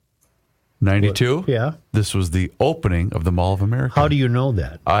it. 92? Yeah. This was the opening of the Mall of America. How do you know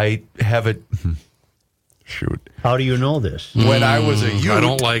that? I have it. Shoot. How do you know this? When I was a Ute. I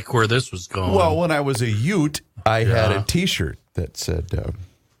don't like where this was going. Well, when I was a Ute, I had a T-shirt that said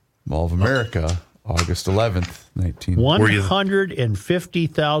Mall of America, August 11th,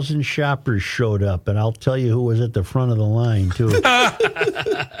 150,000 shoppers showed up, and I'll tell you who was at the front of the line, too.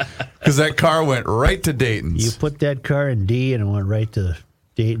 Because that car went right to Dayton's. You put that car in D, and it went right to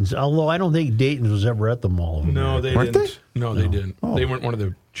Dayton's. Although I don't think Dayton's was ever at the Mall of America. No, they Weren't didn't. they? No, they didn't. Oh. They weren't one of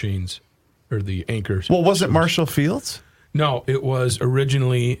the chains or the anchors. Well, was it Marshall Fields? No, it was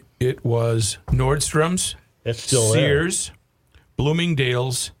Nordstrom's, That's still Sears,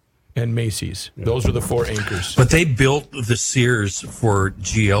 Bloomingdale's, and Macy's. Those were the four anchors. But they built the Sears for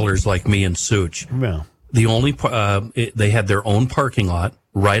GLers like me and Such. Yeah. The only they had their own parking lot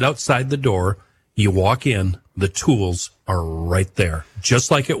right outside the door. You walk in, the tools are right there,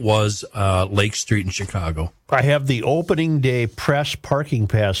 just like it was Lake Street in Chicago. I have the opening day press parking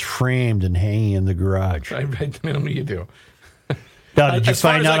pass framed and hanging in the garage. I know you do. Now, did you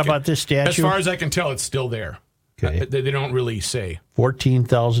find out about this statue? As far as I can tell, it's still there. Okay. They don't really say.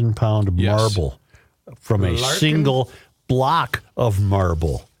 14,000 pound marble from a Larkin? single block of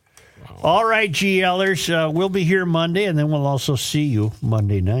marble. Wow. All right, GLers, we'll be here Monday, and then we'll also see you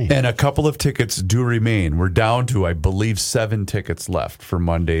Monday night. And a couple of tickets do remain. We're down to, I believe, 7 tickets left for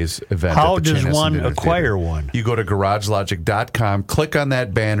Monday's event. How at the does Chanhassen one Dinner acquire Theater. one? You go to garagelogic.com, click on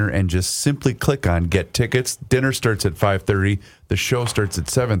that banner, and just simply click on Get Tickets. Dinner starts at 5:30. The show starts at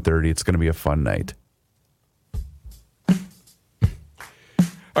 7:30. It's going to be a fun night.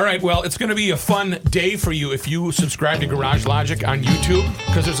 All right, well, it's going to be a fun day for you if you subscribe to Garage Logic on YouTube,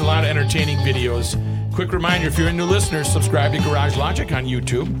 because there's a lot of entertaining videos. Quick reminder, if you're a new listener, subscribe to Garage Logic on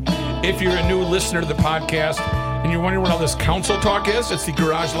YouTube. If you're a new listener to the podcast and you're wondering what all this council talk is, it's the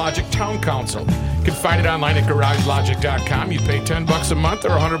Garage Logic Town Council. You can find it online at garagelogic.com. You pay $10 a month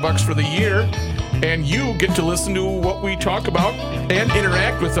or $100 for the year, and you get to listen to what we talk about and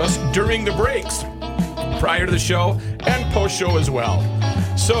interact with us during the breaks, prior to the show and post-show as well.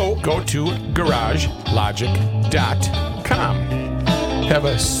 So go to garagelogic.com. Have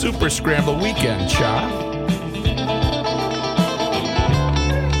a super scramble weekend, Cha.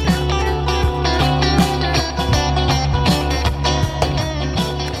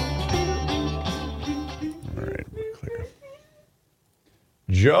 All right, we're clear.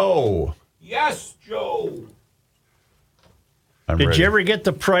 Joe. Yes, Joe. Did you ever get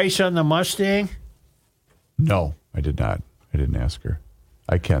the price on the Mustang? No, I did not. I didn't ask her.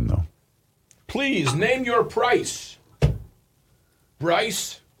 I can, though. Please name your price.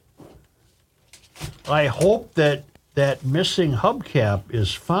 Bryce? I hope that missing hubcap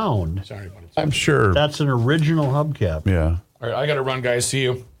is found. Sorry, buddy. I'm sure. That's an original hubcap. Yeah. All right, I got to run, guys. See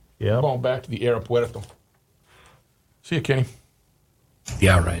you. Yeah. Going back to the aeropuerto. See you, Kenny.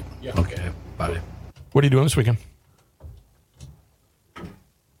 Yeah, right. Yeah. Okay, bye. What are you doing this weekend?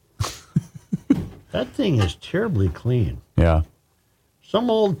 That thing is terribly clean. Yeah. Some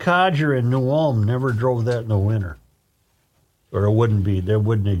old codger in New Ulm never drove that in the winter. Or it wouldn't be. There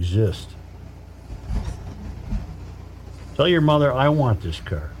wouldn't exist. Tell your mother I want this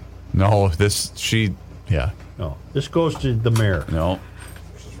car. No, yeah. No, this goes to the mayor. No.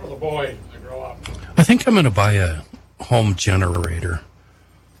 This is for the boy to grow up. I think I'm going to buy a home generator.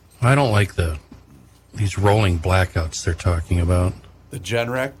 I don't like these rolling blackouts they're talking about. The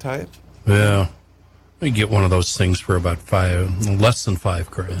Generac type? Yeah. I get one of those things for about less than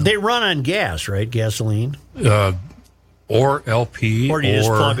 $5,000. They run on gas, right? Gasoline? Or LP. Or do you just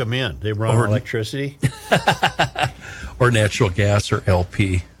plug them in? They run on electricity? Or natural gas or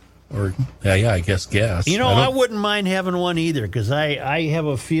LP. Or, I guess gas. You know, I wouldn't mind having one either, because I have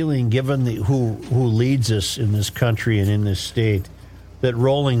a feeling, given who leads us in this country and in this state, that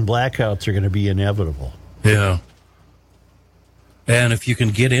rolling blackouts are going to be inevitable. Yeah. And if you can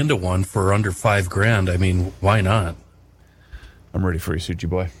get into one for under $5,000, I mean, why not? I'm ready for you, Suji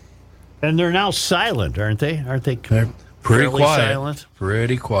boy. And they're now silent, aren't they? Aren't they? They're pretty fairly quiet. silent?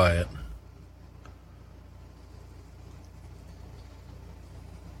 Pretty quiet.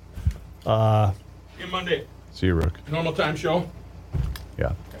 See you Monday. See you, Rook. Normal time show.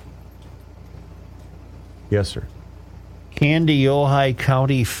 Yeah. Yes, sir. Candy Ojai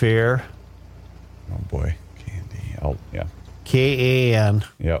County Fair. Oh boy, Candy. Yeah. KAN.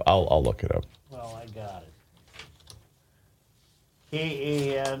 Yeah, I'll look it up. Well, I got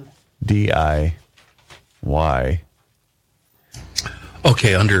it. KAN. DIY.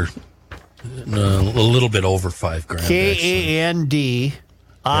 Okay, under a little bit over $5,000. KANDIY.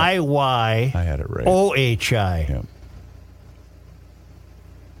 I had it right. OHI. Yeah.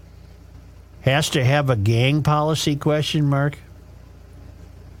 Has to have a gang policy, question mark?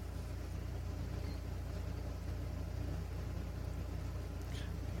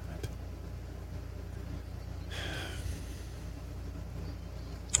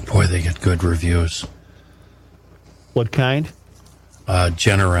 Boy, they get good reviews. What kind?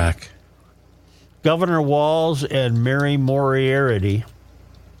 Generac. Governor Walz and Mary Moriarity.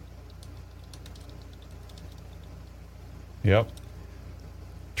 Yep.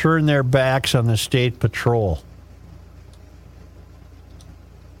 Turn their backs on the state patrol.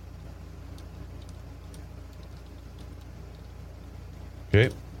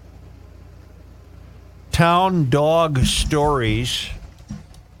 Okay. Town dog stories.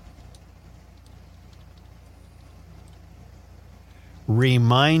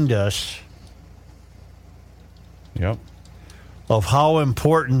 Remind us Yep. of how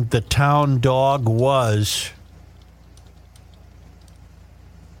important the town dog was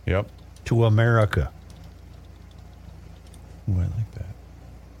Yep. to America. Ooh, I like that.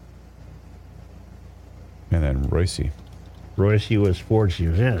 And then Royce. Royce was forged. He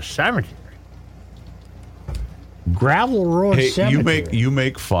was in a cemetery. Gravel Road Hey, Cemetery. you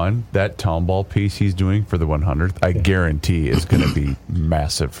make fun. That town ball piece he's doing for the 100th, I guarantee is going to be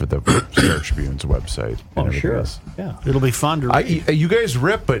massive for the Star Tribune's website. Oh, and sure. else. Yeah, it'll be fun to read. You guys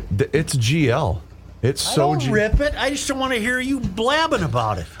rip, but it's GL. It's I so don't rip it. I just don't want to hear you blabbing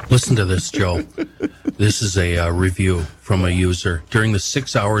about it. Listen to this, Joe. This is a review from a user. During the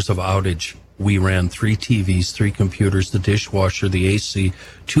 6 hours of outage, we ran 3 TVs, 3 computers, the dishwasher, the AC,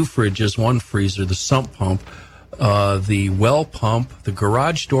 2 fridges, 1 freezer, the sump pump, the well pump, the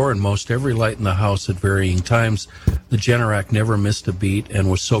garage door, and most every light in the house at varying times. The Generac never missed a beat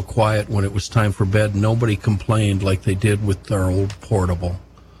and was so quiet when it was time for bed, nobody complained like they did with our old portable.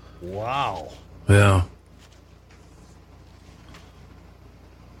 Wow. Yeah.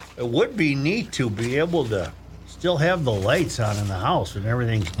 It would be neat to be able to still have the lights on in the house when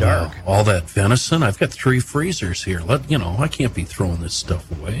everything's dark. Wow. All that venison. I've got 3 freezers here. I can't be throwing this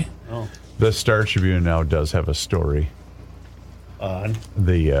stuff away. Oh. The Star Tribune now does have a story On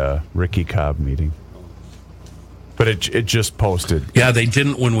the Ricky Cobb meeting, but it just posted. Yeah, they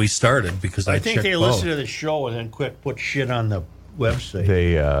didn't when we started because I think checked they both. listened to the show and then put shit on the website.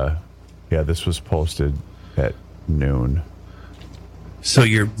 This was posted at noon. So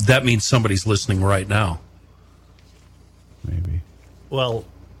that means somebody's listening right now. Maybe. Well,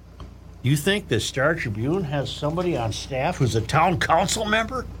 you think the Star Tribune has somebody on staff who's a town council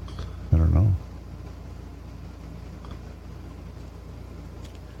member? I don't know.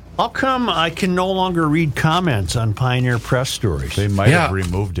 How come I can no longer read comments on Pioneer Press stories? They might have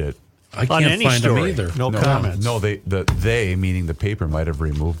removed it. I on can't any find story, them either. No comments. No, they meaning the paper might have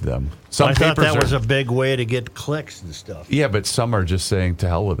removed them. Some I thought papers that was are- a big way to get clicks and stuff. Yeah, but some are just saying to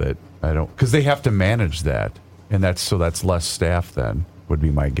hell with it. I don't, because they have to manage that, and that's less staff. Then would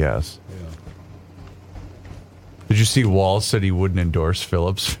be my guess. Yeah. Did you see Walz said he wouldn't endorse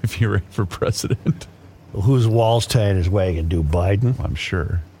Phillips if he ran for president? Who's Walz tying his wagon? Do Biden? I'm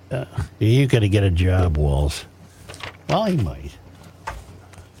sure. You got to get a job, Walz. Well, he might.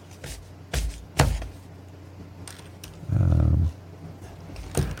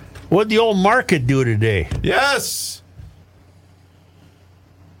 What'd the old market do today? Yes.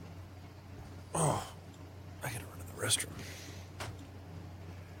 Oh, I gotta run to the restroom.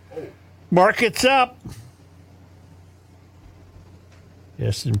 Market's up.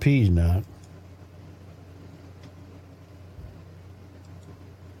 S&P's not.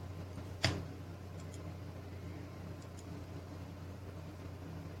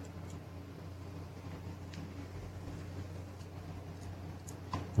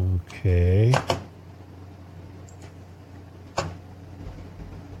 Okay.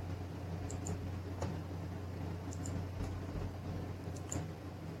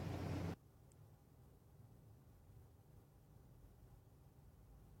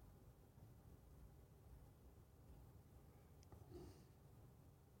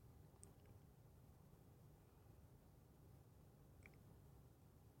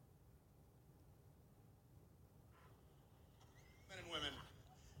 Men and women,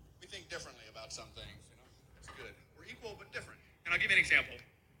 we think differently about some things, you know. It's good. We're equal but different. And I'll give you an example.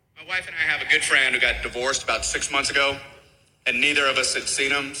 My wife and I have a good friend who got divorced about 6 months ago, and neither of us had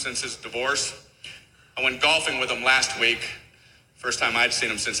seen him since his divorce. I went golfing with him last week. First time I'd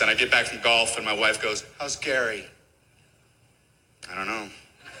seen him since then. I get back from golf and my wife goes, "How's Gary?" I don't know.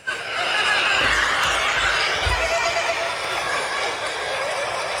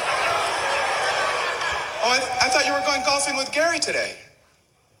 Oh, I thought you were going golfing with Gary today.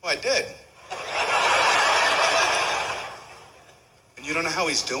 Well, I did. And you don't know how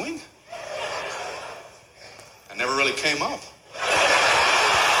he's doing? I never really came up.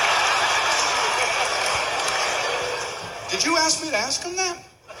 Did you ask me to ask him that?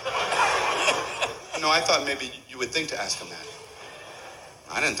 No, I thought maybe you would think to ask him that.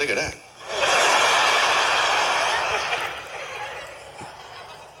 I didn't think of that.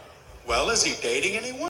 Well, is he dating anyone?